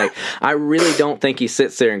 and I'm like, I really don't think he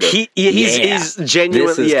sits there and goes, he's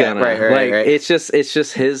genuinely, right. It's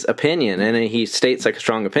just his opinion, and he states like a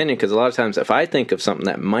strong opinion, because a lot of times if I think of something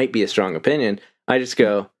that might be a strong opinion, I just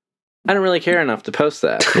go, I don't really care enough to post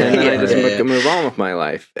that, and then I just move on with my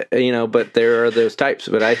life, you know. But there are those types.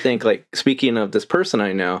 But I think, like, speaking of this person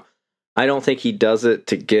I know, I don't think he does it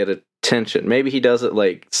to get attention. Maybe he does it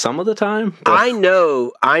like some of the time. I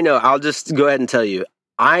know. I'll just go ahead and tell you,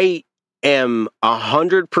 I am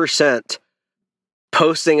 100%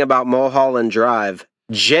 posting about Mulholland Drive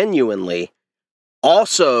genuinely,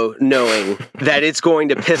 also knowing that it's going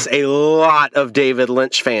to piss a lot of David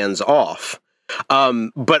Lynch fans off.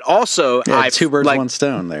 But also, two birds, one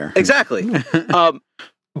stone there. Exactly.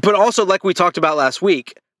 But also, like we talked about last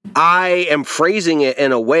week, I am phrasing it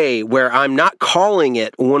in a way where I'm not calling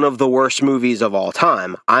it one of the worst movies of all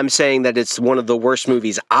time. I'm saying that it's one of the worst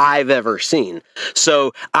movies I've ever seen.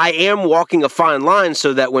 So I am walking a fine line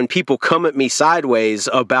so that when people come at me sideways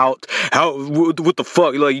about what the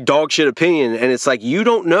fuck, like dog shit opinion, and it's like, you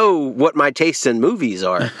don't know what my tastes in movies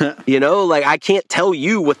are. You know, like I can't tell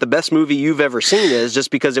you what the best movie you've ever seen is just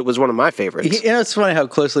because it was one of my favorites. You know, it's funny how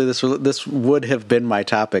closely this would have been my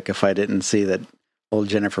topic if I didn't see that old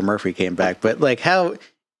Jennifer Murphy came back, but like how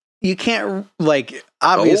you can't, like,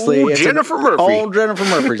 obviously old Jennifer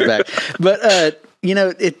Murphy's back, but you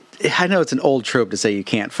know, I know it's an old trope to say you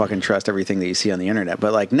can't fucking trust everything that you see on the internet,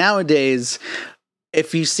 but like nowadays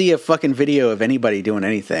if you see a fucking video of anybody doing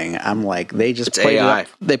anything, I'm like, they just played it up.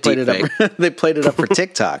 They played it up. They played it up for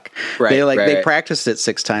TikTok. They practiced it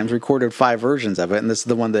 6 times, recorded 5 versions of it, and this is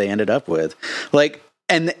the one they ended up with. Like,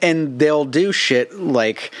 and they'll do shit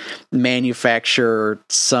like manufacture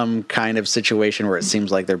some kind of situation where it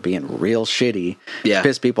seems like they're being real shitty to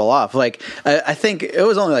piss people off. Like, I think it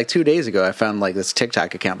was only like 2 days ago I found like this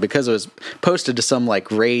TikTok account because it was posted to some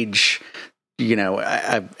like rage,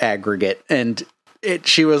 aggregate, and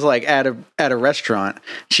she was like at a restaurant.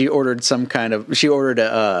 She ordered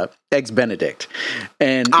a eggs Benedict,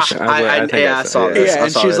 and I saw this.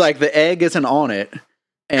 And she's like, the egg isn't on it,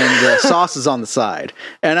 and the sauce is on the side.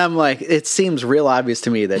 And I'm like, it seems real obvious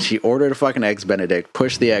to me that she ordered a fucking eggs Benedict,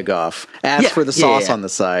 pushed the egg off, asked for the sauce on the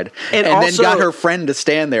side, and also, then got her friend to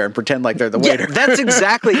stand there and pretend like they're the waiter. That's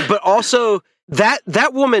exactly. But also,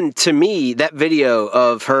 that woman, to me, that video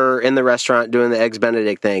of her in the restaurant doing the eggs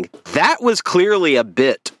Benedict thing, that was clearly a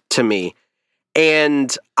bit to me. And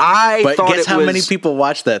thought guess how many people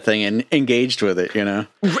watched that thing and engaged with it,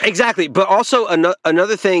 Exactly. But also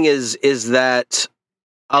another thing is that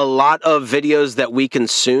a lot of videos that we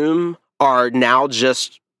consume are now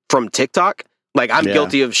just from TikTok. Like, I'm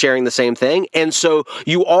guilty of sharing the same thing. And so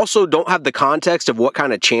you also don't have the context of what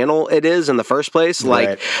kind of channel it is in the first place.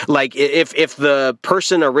 Like if the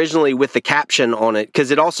person originally with the caption on it, because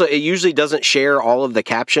it usually doesn't share all of the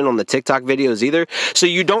caption on the TikTok videos either. So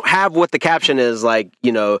you don't have what the caption is, like,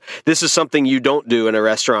 this is something you don't do in a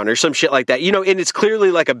restaurant or some shit like that. And it's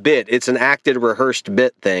clearly like a bit. It's an acted, rehearsed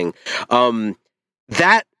bit thing.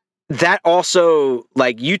 That also,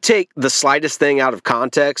 like, you take the slightest thing out of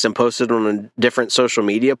context and post it on a different social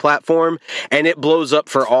media platform, and it blows up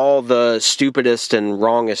for all the stupidest and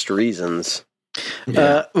wrongest reasons.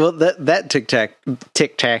 Well, that tic-tac account.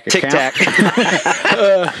 Tic-tac.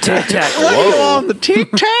 Tic-tac. Whoa. On the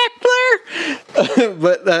tic-tac there?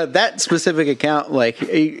 But that specific account, like,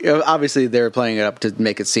 obviously they were playing it up to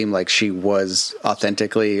make it seem like she was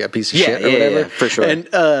authentically a piece of shit or whatever. Yeah, for sure.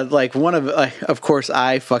 And like one of course,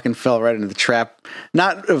 I fucking fell right into the trap,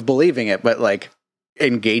 not of believing it, but like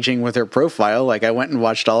engaging with her profile. Like, I went and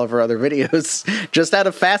watched all of her other videos just out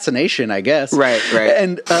of fascination, I guess. Right.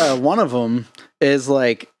 And one of them is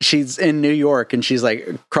like, she's in New York and she's like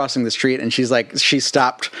crossing the street, and she's like, she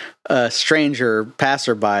stopped a stranger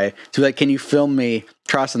passerby to be like, can you film me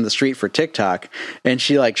crossing the street for TikTok? And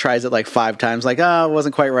she like tries it like 5 times, like, oh, it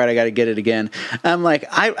wasn't quite right, I got to get it again. I'm like,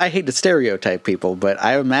 I hate to stereotype people, but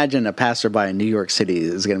I imagine a passerby in New York City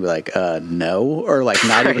is going to be like, no, or like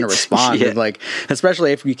not even respond. Yeah. Like,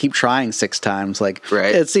 especially if you keep trying 6 times, like,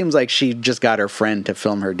 it seems like she just got her friend to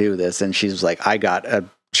film her do this, and she's like, I got a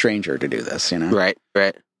stranger to do this, Right.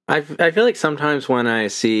 I feel like sometimes when I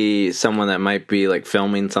see someone that might be like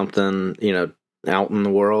filming something, out in the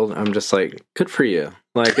world, I'm just like, good for you.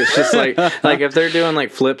 Like, it's just like if they're doing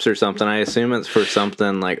like flips or something, I assume it's for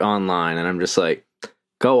something like online, and I'm just like,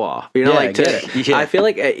 go off. I feel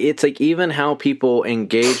like it's like even how people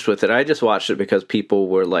engaged with it. I just watched it because people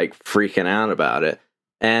were like freaking out about it,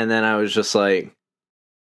 and then I was just like,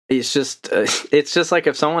 it's just like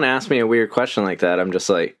if someone asked me a weird question like that, I'm just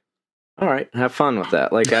like, all right, have fun with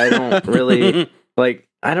that. Like, I don't really like,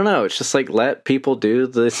 I don't know. It's just like, let people do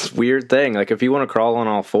this weird thing. Like, if you want to crawl on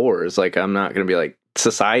all 4s, like, I'm not going to be like,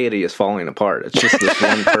 society is falling apart. It's just this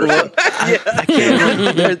one person. I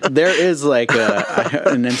can't. There is like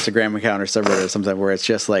an Instagram account or subreddit or something where it's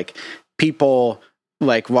just like people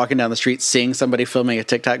like walking down the street, seeing somebody filming a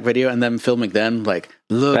TikTok video, and then filming them, like,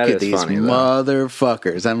 look at these funny,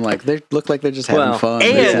 motherfuckers. I'm like, they look like they're just having fun.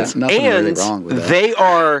 And there's nothing really wrong with that. They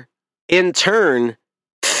are in turn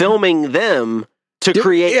filming them to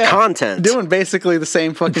create content, doing basically the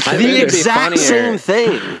same fucking shit. The exact same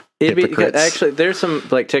thing. Actually, there's some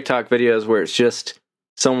like TikTok videos where it's just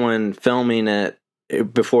someone filming it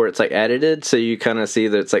before it's like edited, so you kind of see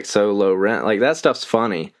that it's like so low rent. Like, that stuff's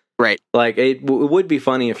funny. Right. Like, it would be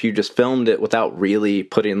funny if you just filmed it without really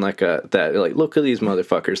putting like like, look at these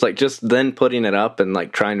motherfuckers. Like, just then putting it up and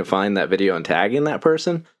like trying to find that video and tagging that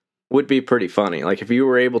person would be pretty funny. Like, if you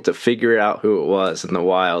were able to figure out who it was in the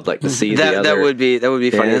wild, like to see that, that would be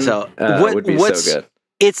funny as hell. Would be so good.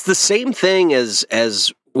 It's the same thing as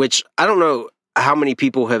which I don't know how many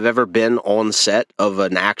people have ever been on set of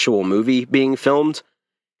an actual movie being filmed.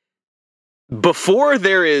 Before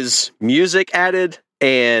there is music added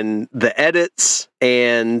and the edits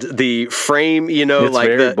and the frame, it's like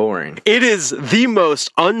very boring. It is the most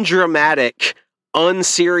undramatic,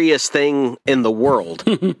 unserious thing in the world.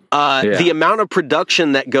 The amount of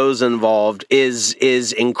production that goes involved is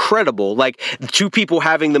incredible. Like, two people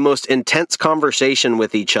having the most intense conversation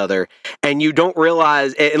with each other, and you don't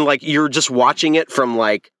realize, and like you're just watching it from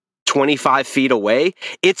like 25 feet away.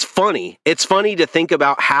 It's funny. It's funny to think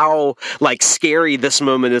about how like scary this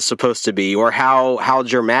moment is supposed to be, or how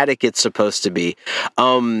dramatic it's supposed to be.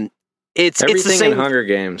 Everything it's the same. in Hunger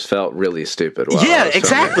Games felt really stupid. Yeah,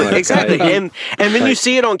 exactly, exactly. And then like, you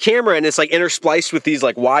see it on camera, and it's like interspliced with these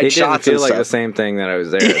like wide shots. It didn't feel like stuff. the same thing that I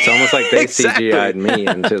was there. It's almost like they CGI'd me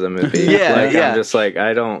into the movie. I'm just like,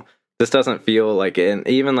 this doesn't feel like it. And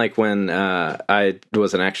even like when I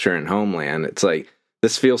was an extra in Homeland, it's like,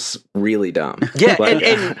 this feels really dumb. Yeah,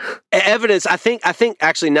 and evidence. I think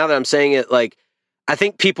actually, now that I'm saying it, like, I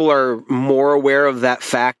think people are more aware of that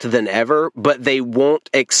fact than ever, but they won't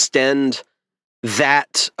extend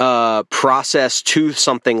that process to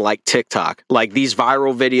something like TikTok. Like these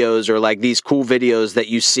viral videos or like these cool videos that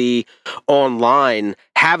you see online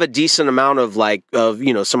have a decent amount of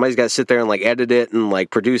somebody's got to sit there and like edit it and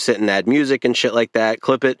like produce it and add music and shit like that,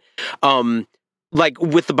 clip it. Like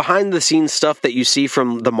with the behind the scenes stuff that you see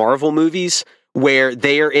from the Marvel movies, where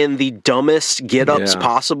they are in the dumbest get-ups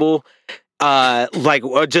possible.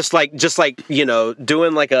 Just like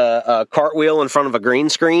doing like a cartwheel in front of a green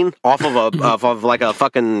screen off of like a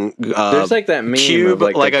fucking there's like that meme cube,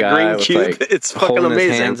 of like a green with, cube. Like, it's fucking amazing.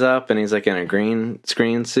 His hands up, and he's like in a green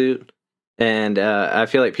screen suit, and I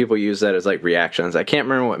feel like people use that as like reactions. I can't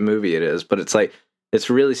remember what movie it is, but it's like, it's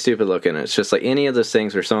really stupid looking. It's just like any of those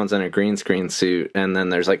things where someone's in a green screen suit, and then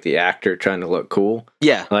there's like the actor trying to look cool.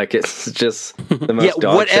 Yeah, like it's just the most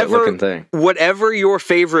dog shit looking thing. Whatever your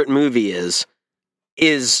favorite movie is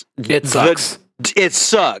it sucks. It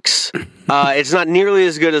sucks. It's not nearly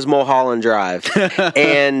as good as Mulholland Drive,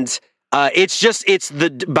 and it's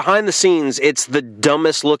the behind the scenes. It's the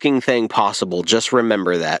dumbest looking thing possible. Just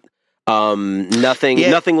remember that.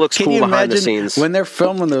 Nothing looks cool behind the scenes when they're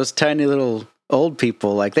filming those tiny little old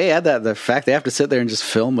people. Like they add that the fact they have to sit there and just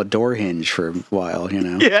film a door hinge for a while.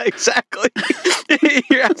 Yeah, exactly.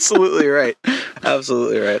 You're absolutely right.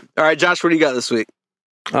 Absolutely right. All right, Josh, what do you got this week?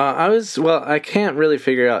 I can't really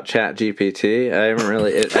figure out Chat GPT.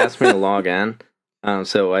 It asked me to log in,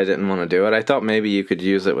 so I didn't want to do it. I thought maybe you could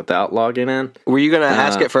use it without logging in. Were you going to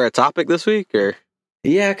ask it for a topic this week, or?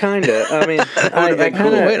 Yeah, kind of. I mean, I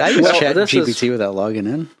kind of... Wait, I use Chat GPT without logging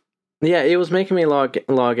in? Yeah, it was making me log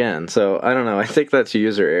in, so I don't know. I think that's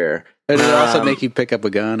user error. And it also make you pick up a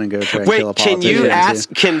gun and go try and kill a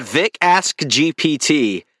politician. Can Vic ask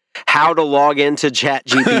GPT how to log into Chat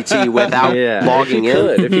GPT without logging in?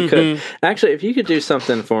 If you could. Actually, if you could do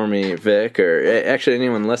something for me, Vic, or actually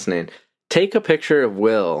anyone listening, take a picture of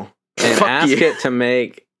Will and ask it to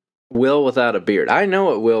make Will without a beard. I know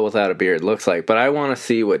what Will without a beard looks like, but I want to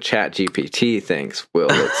see what Chat GPT thinks Will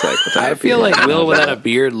looks like without a beard. I feel like Will without a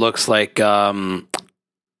beard looks like God,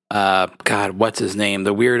 what's his name?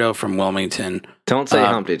 The weirdo from Wilmington. Don't say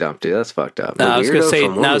Humpty Dumpty. That's fucked up. I was going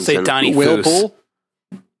to say Donnie Willpool.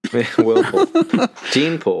 Willpool.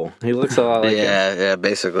 Gene Pool. He looks a lot like him. Yeah,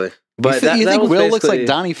 basically. But you think Will looks like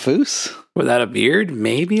Donnie Foose? Without a beard?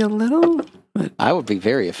 Maybe a little? I would be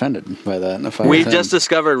very offended by that. We just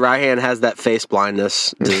discovered Ryan has that face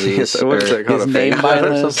blindness disease. What's it called? His name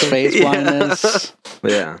blindness, face blindness.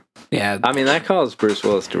 Yeah. Yeah. I mean, that caused Bruce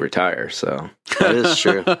Willis to retire, so. That is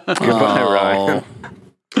true. Goodbye, Ryan.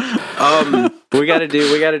 We got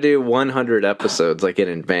to do 100 episodes like in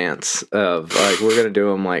advance of like we're gonna do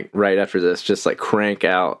them like right after this, just like crank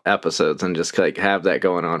out episodes and just like have that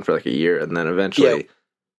going on for like a year, and then eventually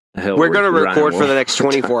we're gonna record for the next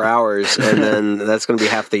 24 hours, and then that's gonna be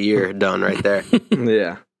half the year done right there.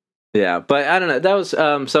 Yeah, but I don't know. That was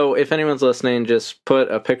so if anyone's listening, just put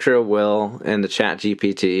a picture of Will in the Chat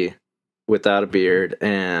GPT without a beard,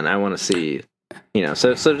 and I want to see.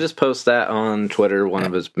 So just post that on Twitter, one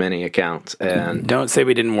of his many accounts, and don't say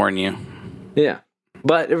we didn't warn you. Yeah,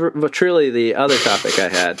 but truly, the other topic I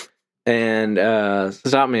had, and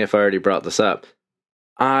stop me if I already brought this up.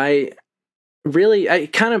 I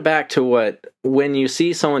kind of back to when you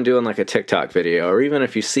see someone doing like a TikTok video, or even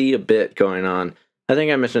if you see a bit going on. I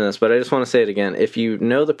think I mentioned this, but I just want to say it again. If you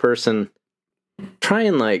know the person, try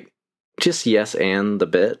and like just yes and the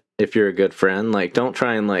bit. If you're a good friend, like don't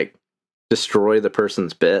try and like destroy the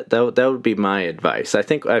person's bit. That would be my advice. I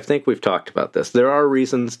think we've talked about this. There are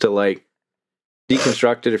reasons to like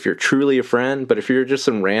deconstruct it if you're truly a friend, but if you're just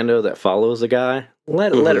some rando that follows a guy,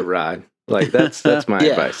 let it ride. Like that's my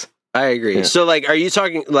advice. I agree. Yeah. So like, are you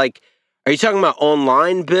talking about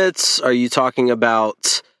online bits? Are you talking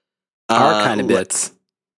about our kind of bits?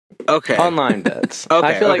 Okay, online bits. Okay,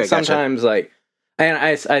 I feel like sometimes like and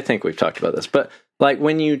I think we've talked about this, but like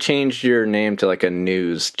when you changed your name to like a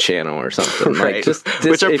news channel or something, right? Like just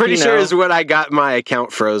which I'm pretty sure is what I got my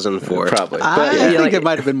account frozen for. Probably, but I think it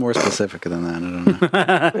might have been more specific than that. I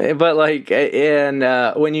don't know. But like, and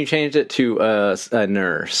when you changed it to a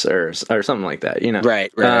nurse or something like that,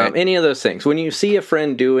 right. Any of those things. When you see a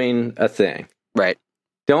friend doing a thing, right?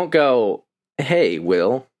 Don't go, "Hey,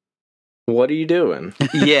 Will, what are you doing?"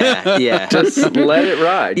 Yeah. Just let it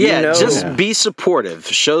ride. Yeah, just be supportive.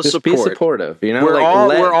 Show just support. Be supportive.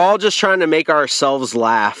 We're all just trying to make ourselves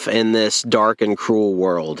laugh in this dark and cruel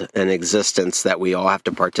world and existence that we all have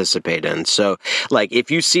to participate in. So, like,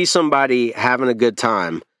 if you see somebody having a good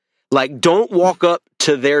time, like, don't walk up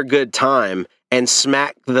to their good time and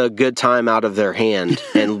smack the good time out of their hand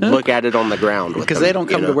and look at it on the ground with them. Because they don't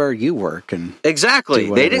come to where you work. And exactly.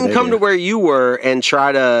 They didn't come to where you were and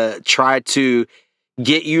try to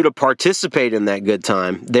get you to participate in that good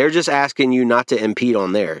time. They're just asking you not to impede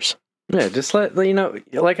on theirs. Yeah, just let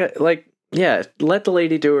let the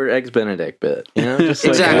lady do her Eggs Benedict bit. Just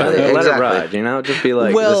exactly. Let it ride. Just be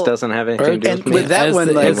like, this doesn't have anything to do with me. With that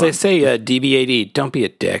one, as they say, DBAD, don't be a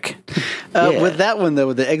dick. With that one though,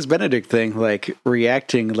 with the Eggs Benedict thing, like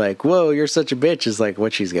reacting like, "Whoa, you're such a bitch," is like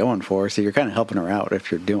what she's going for. So you're kind of helping her out if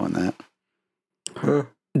you're doing that.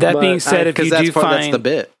 That being said, if you do find that's the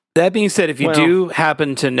bit. That being said, if you do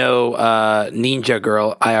happen to know Ninja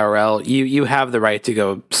Girl IRL, you have the right to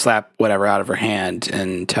go slap whatever out of her hand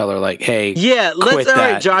and tell her like, "Hey, all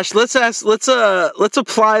right, Josh, let's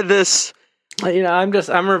apply this."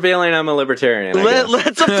 I'm revealing I'm a libertarian.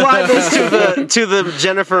 Let's apply this to the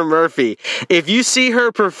Jennifer Murphy. If you see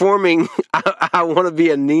her performing, I want to be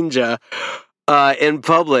a ninja in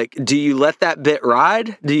public. Do you let that bit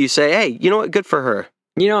ride? Do you say, "Hey, you know what? Good for her"?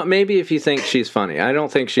 Maybe if you think she's funny. I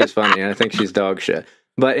don't think she's funny. I think she's dog shit.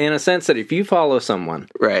 But in a sense that if you follow someone,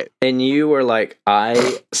 right, and you are like,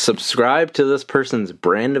 I subscribe to this person's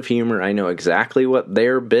brand of humor, I know exactly what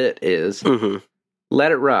their bit is,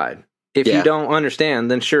 let it ride. If you don't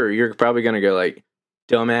understand, then sure, you're probably going to go like,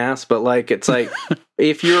 dumbass. But like, it's like,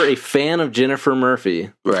 if you're a fan of Jennifer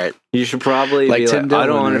Murphy, right, you should probably be Tim like, Dillon I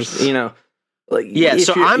don't understand,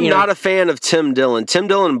 so I'm not a fan of Tim Dillon. Tim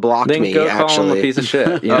Dillon blocked me. Then go call him a piece of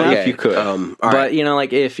shit. If you could. But right.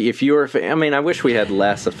 Like if you're, I wish we had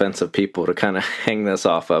less offensive people to kind of hang this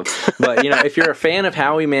off of. But if you're a fan of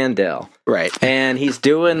Howie Mandel, right, and he's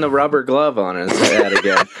doing the rubber glove on his head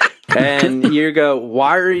again, and you go,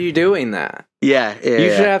 why are you doing that? You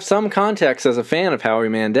should have some context as a fan of Howie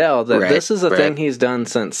Mandel that this is a thing he's done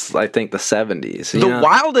since I think the 70s. The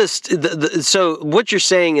wildest. So what you're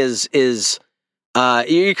saying is.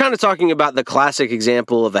 You're kind of talking about the classic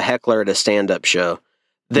example of a heckler at a stand-up show,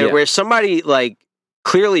 where somebody like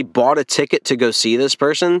clearly bought a ticket to go see this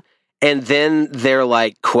person, and then they're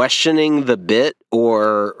like questioning the bit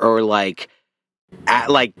or like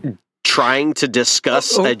trying to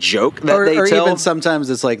discuss a joke that they tell. Or even sometimes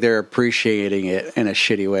it's like they're appreciating it in a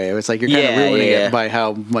shitty way. It's like you're kind of ruining it by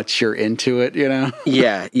how much you're into it, Yeah.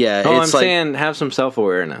 I'm saying have some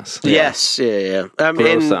self-awareness. Yes, yeah.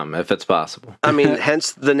 Throw some, if it's possible.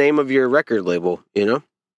 Hence the name of your record label, Yeah,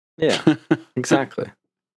 exactly.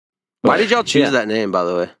 Why did y'all choose that name, by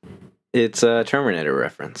the way? It's a Terminator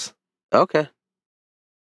reference. Okay.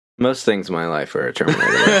 Most things in my life are a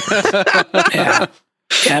Terminator reference. Yeah,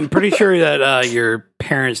 I'm pretty sure that your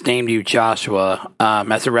parents named you Joshua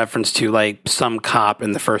as a reference to like some cop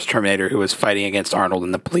in the first Terminator who was fighting against Arnold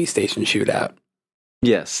in the police station shootout.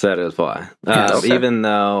 Yes, that is why. Even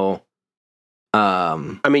though,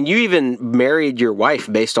 you even married your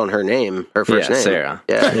wife based on her name, her first name, Sarah.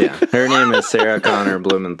 Yeah, her name is Sarah Connor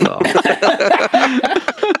Blumenthal.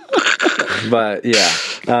 But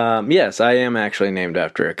yes, I am actually named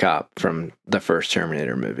after a cop from the first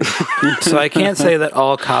Terminator movie. So I can't say that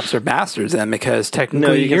all cops are bastards then, because technically,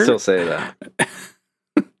 no, you can still say that.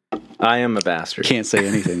 I am a bastard. Can't say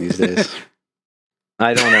anything these days.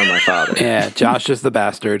 I don't know my father. Yeah, Josh is the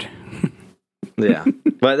bastard. Yeah,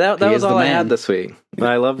 but that was all I had this week.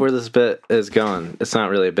 I love where this bit is going. It's not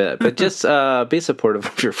really a bit, but just be supportive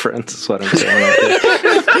of your friends is what I'm saying.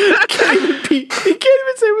 You can't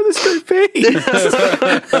even say with a straight face.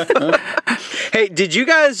 Hey, did you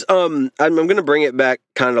guys, I'm going to bring it back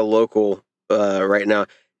kind of local right now.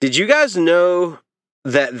 Did you guys know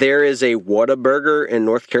that there is a Whataburger in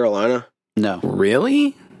North Carolina? No.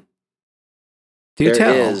 Really? There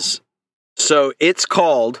is. So it's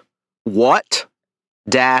called What-A-Burger.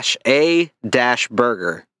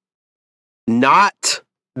 Not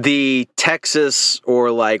the Texas or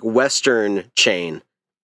like Western chain.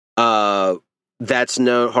 That's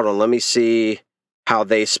known. Hold on, let me see how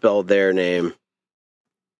they spelled their name.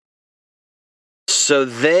 So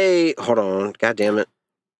they hold on, god damn it.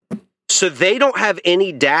 So they don't have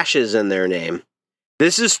any dashes in their name.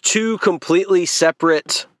 This is two completely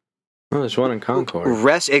separate. Oh, there's one in Concord.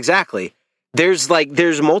 Exactly.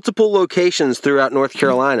 There's multiple locations throughout North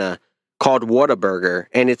Carolina called Whataburger,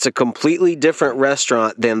 and it's a completely different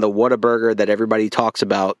restaurant than the Whataburger that everybody talks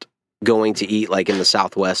about going to eat, like in the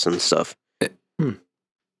Southwest and stuff.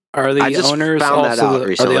 Are the owners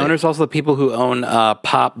also the people who own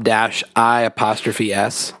Pop-I''s?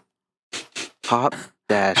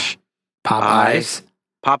 Pop-Popeyes.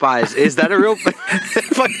 Popeyes. Is that a real?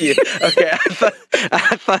 Fuck you. Okay,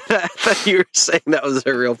 I thought you were saying that was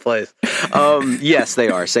a real place. Yes, they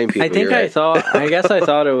are. Same people. I guess I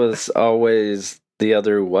thought it was always the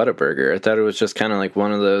other Whataburger. I thought it was just kind of like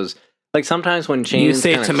one of those. Like sometimes when chains, you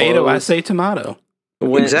say tomato, close, I say tomato.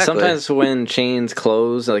 Sometimes when chains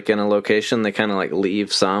close, like in a location, they kind of like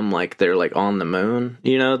leave some, like they're like on the moon.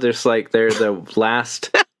 You know, there's like they're the last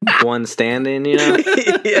one standing. You know,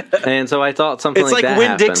 yeah. And so I thought something it's like that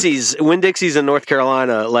happened. Winn-Dixie's in North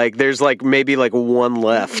Carolina. Like there's like maybe like one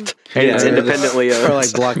left. And it's independently owned. Or like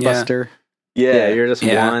Blockbuster. Yeah, you're just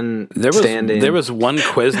one standing. There was one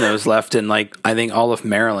Quiznos left in like I think all of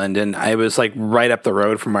Maryland, and I was like right up the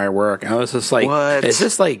road from where I work. And I was just like, what? Is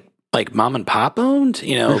this like mom and pop owned,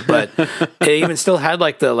 you know, but it even still had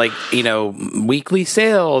like the weekly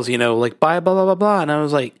sales, you know, like buy blah blah blah blah, and I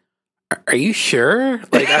was like, are you sure?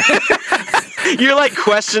 Like you're like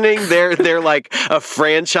questioning their like a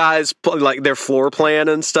franchise, like their floor plan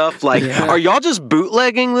and stuff. Like, are y'all just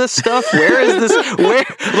bootlegging this stuff? Where is this? Where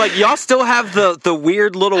like y'all still have the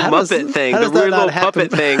weird little Muppet thing, the weird little puppet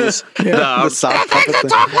things. The soft puppet thing.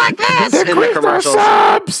 Talk like this in the commercials.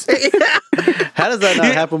 How does that not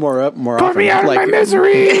happen more often? Put me out of my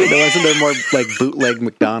misery. Wasn't there more like bootleg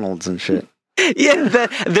McDonald's and shit? Yeah,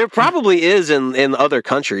 there probably is in other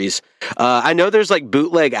countries. I know there's like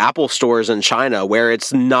bootleg Apple stores in China where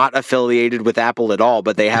it's not affiliated with Apple at all,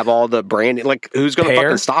 but they have all the branding. Like, who's going to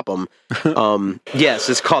fucking stop them? Yes,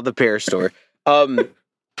 it's called the Pear Store. That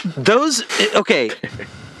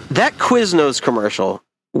Quiznos commercial.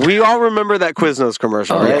 We all remember that Quiznos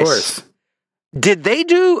commercial, right? Of course. Did they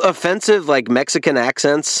do offensive like Mexican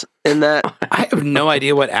accents in that? I have no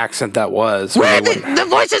idea what accent that was. The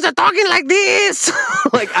voices are talking like this.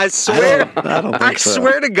 Like I swear, I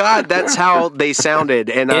swear to God, that's how they sounded.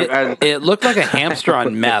 And it looked like a hamster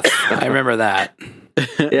on meth. I remember that.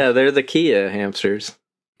 Yeah, they're the Kia hamsters.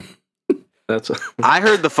 That's what I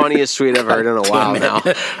heard the funniest tweet I've heard in a while now.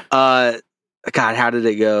 God, how did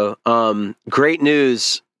it go? Great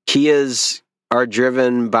news. Kias are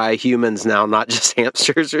driven by humans now, not just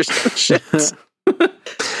hamsters or some shit.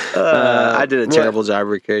 I did a terrible job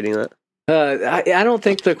recreating that. I don't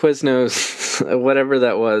think the Quiznos, whatever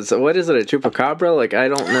that was, what is it, a chupacabra? Like, I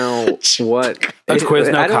don't know what. A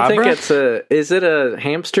Quizno I don't cabra? think it's is it a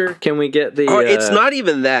hamster? Can we get the. It's not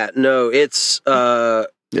even that. No, it's.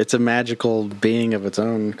 It's a magical being of its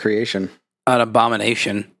own creation. An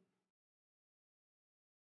abomination.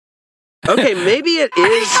 Okay, maybe it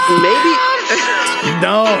is. Maybe.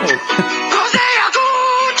 No.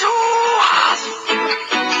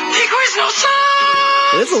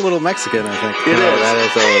 It is a little Mexican, I think. It is. That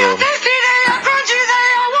is a little.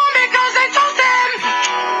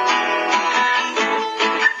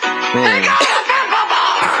 Man.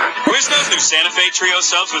 Quiznos new Santa Fe trio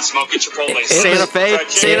subs with smoky chipotle. Santa Fe.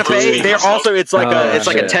 They're also. It's like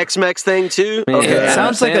a Tex-Mex thing too. Man, okay. It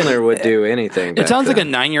sounds like Sandler would do anything. It sounds like a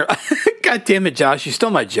 9-year. God damn it, Josh! You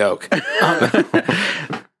stole my joke.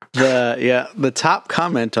 The top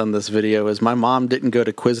comment on this video is my mom didn't go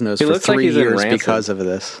to Quiznos for 3 years because of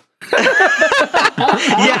this.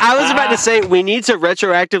 Yeah, I was about to say we need to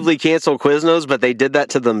retroactively cancel Quiznos, but they did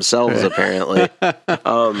that to themselves apparently.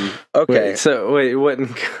 Okay. What?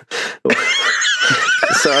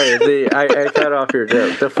 Sorry, I cut off your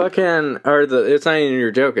joke. The fucking it's not even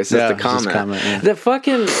your joke. It's just the comment. Yeah. The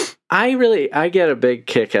fucking I get a big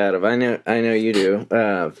kick out of. I know you do,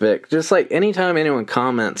 Vic. Just like anytime anyone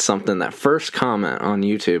comments something, that first comment on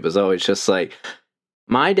YouTube is always just like,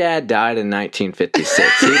 "My dad died in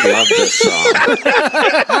 1956. He loved this song."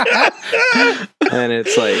 And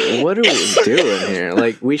it's like, what are we doing here?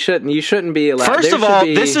 Like, you shouldn't be allowed. First of all,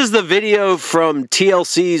 this is the video from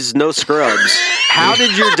TLC's No Scrubs. How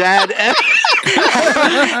did your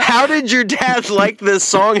dad like this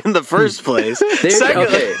song in the first place?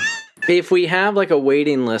 Secondly, if we have like a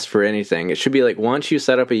waiting list for anything, it should be like once you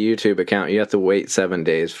set up a YouTube account, you have to wait 7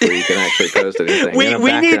 days before you can actually post anything.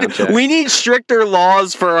 we need stricter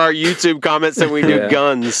laws for our YouTube comments than we do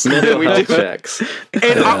guns. Mental health checks.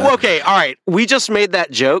 And okay, all right. We just made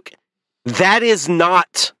that joke. That is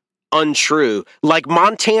not untrue. Like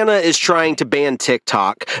Montana is trying to ban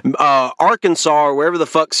TikTok. Arkansas or wherever the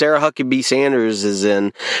fuck Sarah Huckabee Sanders is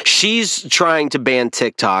in, she's trying to ban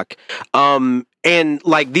TikTok. And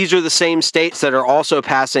like these are the same states that are also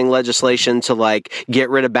passing legislation to like get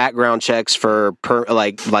rid of background checks for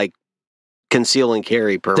like conceal and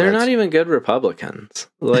carry permits. They're not even good Republicans.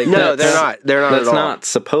 Like no, they're not. They're not. That's at all. not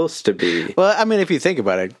supposed to be. Well, I mean, if you think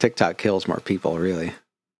about it, TikTok kills more people, really.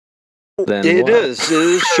 Then It what? is. It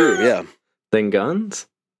is true. Yeah. Than guns?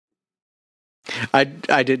 I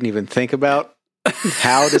didn't even think about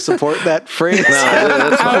how to support that phrase.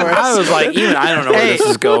 I was like, even I don't know where this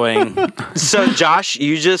is going. So, Josh,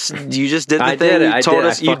 you just did the thing. You told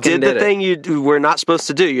us you did the thing you were not supposed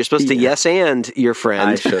to do. You're supposed to yes and your friend.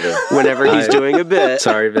 I should have. Whenever he's doing a bit.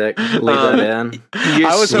 Sorry, Vic. Leave that in.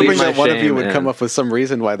 I was hoping that one of you would in. come up with some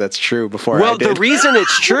reason why that's true before Well, I did. the reason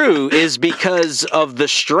it's true is because of the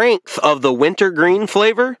strength of the wintergreen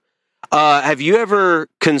flavor. Have you ever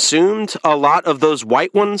consumed a lot of those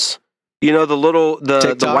white ones? You know, the white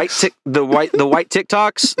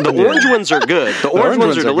TikToks. The orange ones are good. The orange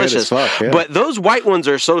ones are delicious. Fuck, yeah. But those white ones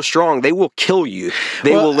are so strong they will kill you.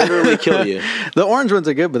 They will literally kill you. The orange ones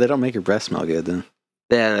are good, but they don't make your breath smell good. Then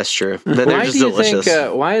Yeah, that's true. They're Why just do you delicious.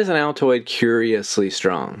 think? Why is an Altoid curiously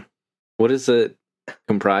strong? What is it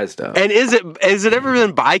comprised of? And has it ever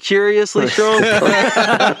been bi-curiously strong? Is it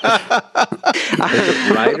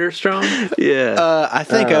right or strong? Yeah. I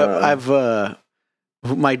think I've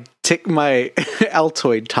my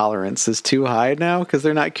Altoid tolerance is too high now because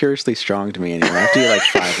they're not curiously strong to me anymore. I have to do like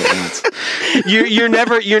 5 at once.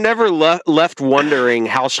 You're never left wondering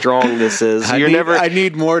how strong this is. I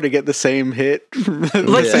need more to get the same hit,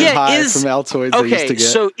 the same high from Altoids I used to get.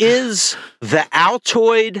 So is the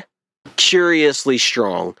Altoid curiously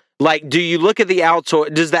strong? Like, do you look at the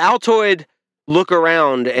Altoid? Does the Altoid look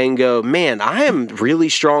around and go, man, I am really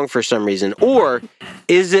strong for some reason? Or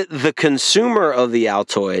is it the consumer of the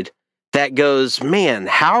Altoid that goes, man,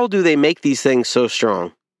 how do they make these things so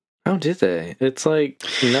strong? How did they? It's like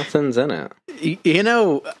nothing's in it. You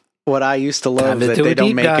know what I used to love that they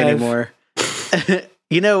don't make anymore? I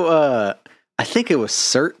think it was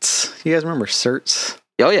certs. You guys remember certs?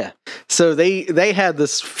 Oh, yeah. So they had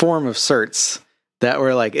this form of certs that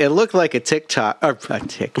were like, it looked like a TikTok.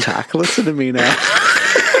 Listen to me now.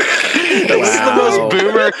 This is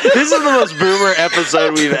the most boomer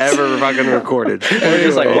episode we've ever fucking recorded. We're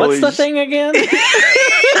just like, what's the thing again?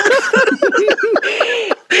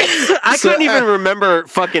 I couldn't even remember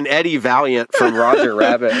fucking Eddie Valiant from Roger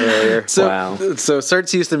Rabbit earlier. So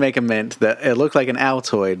certs used to make a mint that it looked like an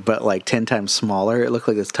Altoid, but like 10 times smaller. It looked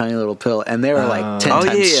like this tiny little pill, and they were like 10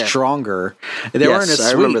 times stronger. They weren't as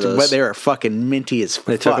sweet, but they were fucking minty as fuck.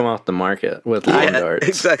 They took them off the market with lawn darts.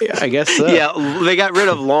 Exactly. I guess so. Yeah, they got rid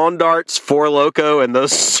of lawn darts, Four Loko, and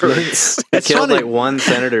those certs. It killed like one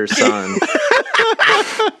senator's son.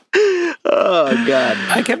 Oh, God.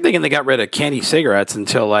 I kept thinking they got rid of candy cigarettes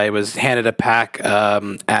until I was handed a pack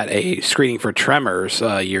at a screening for Tremors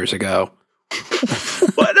years ago.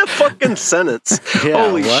 What a fucking sentence. Yeah,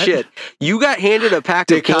 Holy shit. You got handed a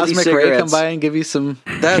pack of candy Cosmic cigarettes. Ray come by and give you some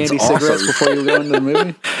candy cigarettes before you go into the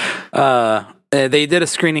movie? They did a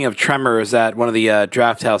screening of Tremors at one of the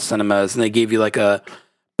Draft House cinemas, and they gave you like a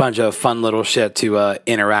bunch of fun little shit to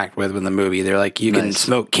interact with in the movie. They're like, you can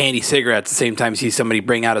smoke candy cigarettes at the same time you see somebody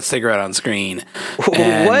bring out a cigarette on screen.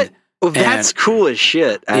 That's cool as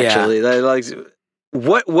shit, actually. Yeah.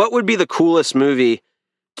 What would be the coolest movie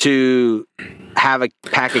to have a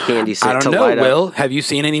pack of candy cigarettes? I don't know, Will. Have you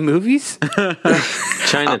seen any movies?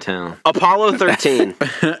 Chinatown. Apollo 13.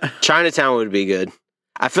 Chinatown would be good.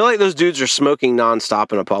 I feel like those dudes are smoking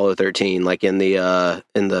nonstop in Apollo 13, like in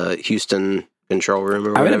the Houston control room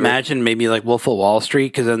or whatever. I would imagine maybe like Wolf of Wall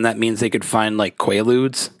Street, because then that means they could find like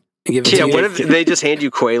Quaaludes and give it to you. What if they just hand you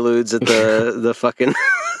Quaaludes at the fucking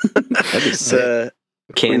That'd be sick.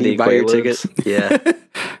 Candy Quaaludes? Yeah.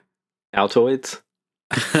 Altoids?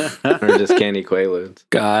 Or just candy Quaaludes?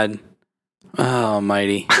 God. Oh,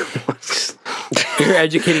 almighty. You're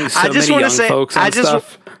educating so many young folks on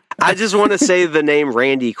stuff. I just want to say the name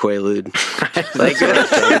Randy Quaalude.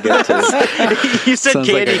 You said Sounds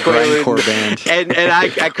Candy like Quaalude, and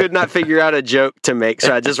I could not figure out a joke to make,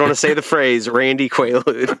 so I just want to say the phrase Randy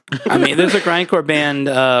Quaalude. I mean, there's a grindcore band,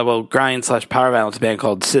 grind/power violence band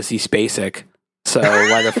called Sissy Spacek. So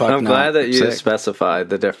why the fuck? I'm glad that you specified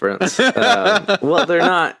the difference. Well, they're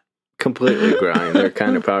not completely grind; they're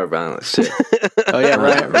kind of power violence too. Oh yeah,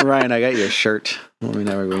 Ryan, I got you a shirt. Let me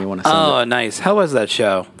know when you want to send it. Oh, nice. How was that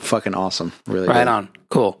show? Fucking awesome. Really right good. On.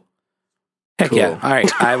 Cool. Heck yeah. All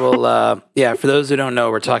right. I will, for those who don't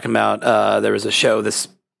know, we're talking about, there was a show this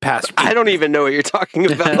past. I don't even know what you're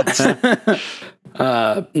talking about.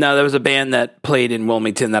 No, there was a band that played in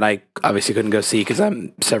Wilmington that I obviously couldn't go see because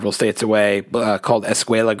I'm several states away, called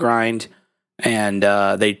Escuela Grind, and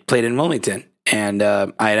they played in Wilmington. And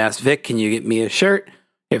I had asked Vic, "Can you get me a shirt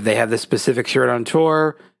if they have this specific shirt on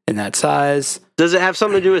tour in that size?" Does it have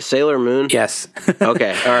something to do with Sailor Moon? Yes.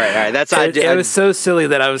 Okay. All right. That's it was so silly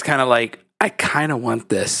that I was kind of like, I kind of want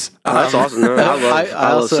this. That's awesome. No,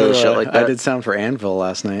 I love seeing shit like that. I did sound for Anvil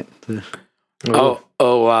last night. Anvil,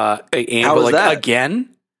 How was that? Again,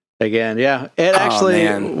 yeah. It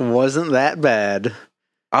actually wasn't that bad.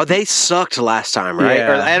 Oh, they sucked last time, right?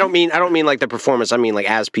 Yeah. Or I don't mean like the performance. I mean like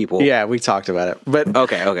as people. Yeah, we talked about it. But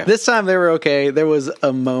okay. This time they were okay. There was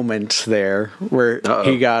a moment there where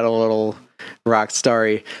he got a little rock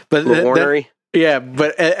starry, but ornery. Yeah,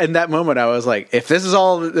 but in that moment I was like, if this is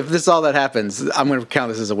all that happens, I'm going to count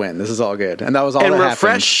this as a win. This is all good, and that was all. And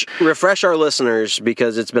refresh our listeners,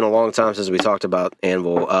 because it's been a long time since we talked about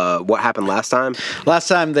Anvil. What happened last time? Last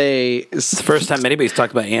time it's the first time anybody's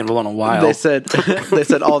talked about Anvil in a while. They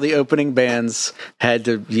said all the opening bands had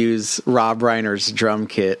to use Rob Reiner's drum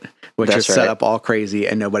kit, which is set up all crazy,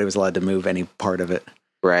 and nobody was allowed to move any part of it.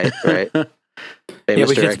 Right. Yeah,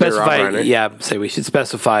 we should specify. Yeah, we should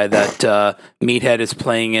specify that Meathead is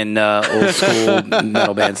playing in old school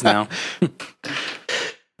metal bands now.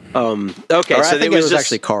 Okay, so I think it was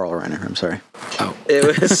actually Carl Reiner. I'm sorry. Oh,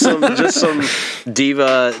 it was some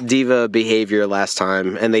diva behavior last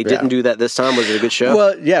time, and they didn't do that this time. Was it a good show?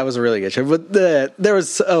 Well, yeah, it was a really good show, but there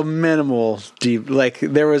was a minimal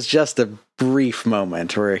there was just a brief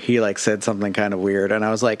moment where he said something kind of weird, and I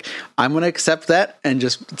was like, I'm going to accept that and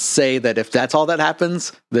just say that if that's all that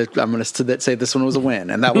happens, that I'm going to say this one was a win,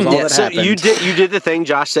 and that was all that happened. You did the thing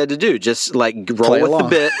Josh said to do, just roll with the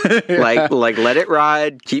bit, let it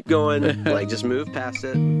ride, keep going, just move past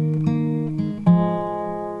it.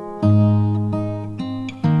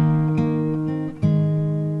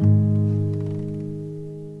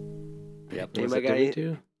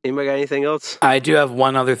 Anybody got anything else? I do have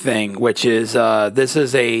one other thing, which is this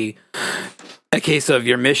is a case of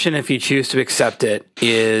your mission, if you choose to accept it,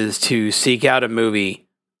 is to seek out a movie,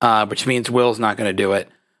 which means Will's not going to do it.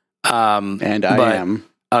 And I am.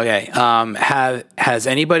 Okay. Has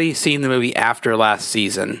anybody seen the movie After Last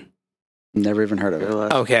Season? Never even heard of it.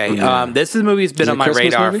 Okay. This movie's been on my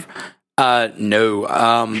radar.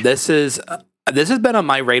 No. This has been on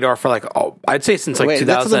my radar for I'd say since 2009.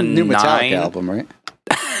 That's the new Metallica album, right?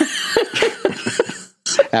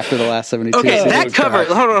 After the Last 72. Okay, that cover.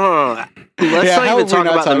 Hold on. Let's not even talk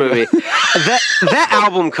about the movie. That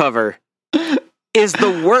album cover is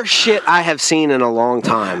the worst shit I have seen in a long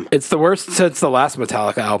time. It's the worst since the last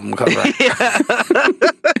Metallica album cover.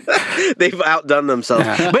 They've outdone themselves.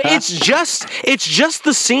 Yeah. But it's just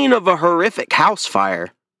the scene of a horrific house fire,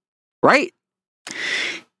 right?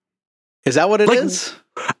 Is that what it is?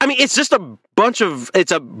 I mean, it's just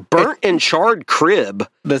it's a burnt and charred crib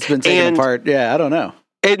that's been taken apart. Yeah, I don't know.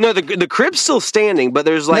 No, the crib's still standing, but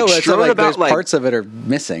there's parts of it are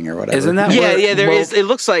missing or whatever. Isn't that? Yeah, there is. It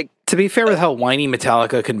looks like. To be fair with how whiny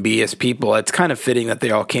Metallica can be as people, it's kind of fitting that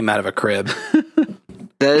they all came out of a crib.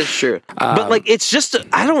 That is true, but it's just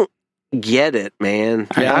I don't get it, man.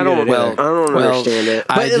 Yeah, I don't understand it.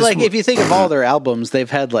 But if you think of all their albums,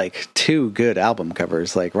 they've had 2 good album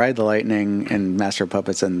covers, like Ride the Lightning and Master of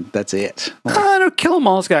Puppets, and that's it. I don't. Kill 'Em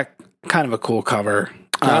All's got kind of a cool cover.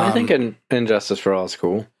 I think Injustice for All is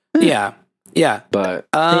cool. Yeah. But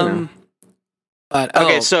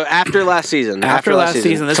okay, so After Last Season.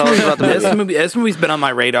 This movie's been on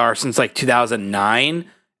my radar since 2009,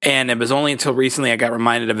 and it was only until recently I got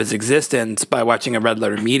reminded of its existence by watching a Red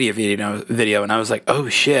Letter Media video, and I was like, oh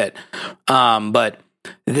shit. But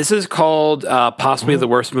this is called possibly the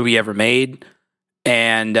worst movie ever made.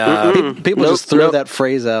 And people just throw that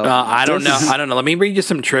phrase out. I don't know. Let me read you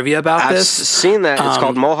some trivia about this. I've seen that. It's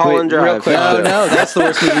called Mulholland Drive. Real quick, no, that's the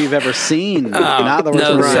worst movie you've ever seen. Not the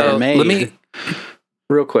worst movie ever made.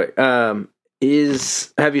 Real quick, have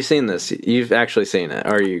you seen this? You've actually seen it?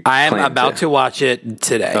 Or are you? I am about to watch it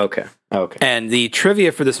today. Okay. And the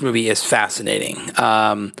trivia for this movie is fascinating.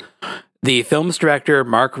 The film's director,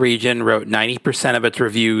 Mark Regan, wrote 90% of its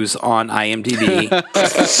reviews on IMDb.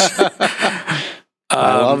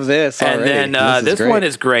 I love this already. And then this one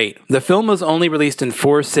is great. The film was only released in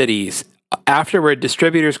 4 cities. Afterward,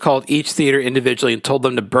 distributors called each theater individually and told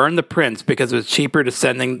them to burn the prints because it was cheaper than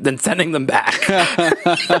sending them back.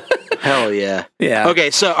 Hell yeah. Yeah.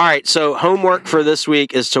 Okay, so all right, so homework for this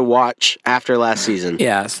week is to watch After Last Season.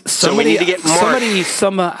 Yes. So we need to get more. Somebody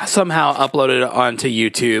somehow uploaded it onto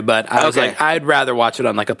YouTube, but I was like, I'd rather watch it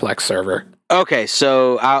on a Plex server. Okay,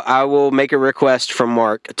 so I will make a request from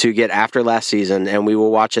Mark to get After Last Season, and we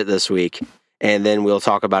will watch it this week, and then we'll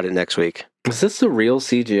talk about it next week. Is this the real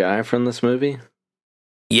CGI from this movie?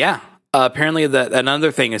 Yeah. Apparently,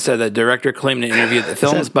 another thing is said that the director claimed in an interview that the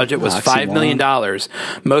film's budget was $5 million,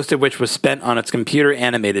 most of which was spent on its computer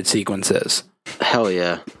animated sequences. Hell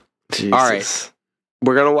yeah. Jesus. All right.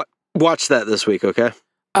 We're going to watch that this week, okay?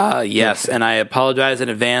 Yes, and I apologize in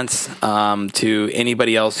advance to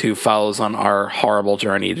anybody else who follows on our horrible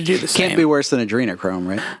journey to do the same. Can't be worse than Adrenochrome,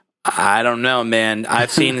 right? I don't know, man.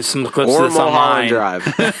 I've seen some clips or of this Mulholland online.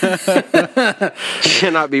 Drive.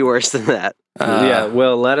 Cannot be worse than that. Yeah,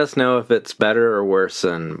 well, let us know if it's better or worse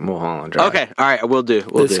than Mulholland Drive. Okay, all right, we'll do.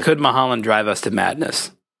 This could Mulholland drive us to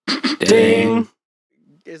madness. Ding.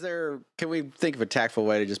 Can we think of a tactful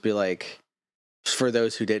way to just be like, for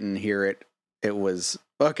those who didn't hear it, it was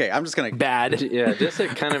okay. I'm just gonna bad. Yeah, just to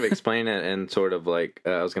kind of explain it in sort of like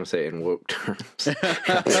I was gonna say in woke terms. Just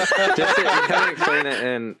to kind of explain it,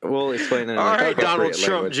 and we'll explain it. All right, Donald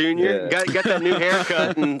Trump Jr. Yeah. Got that new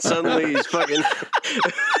haircut, and suddenly he's fucking.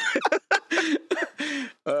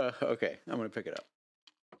 Okay, I'm gonna pick it up.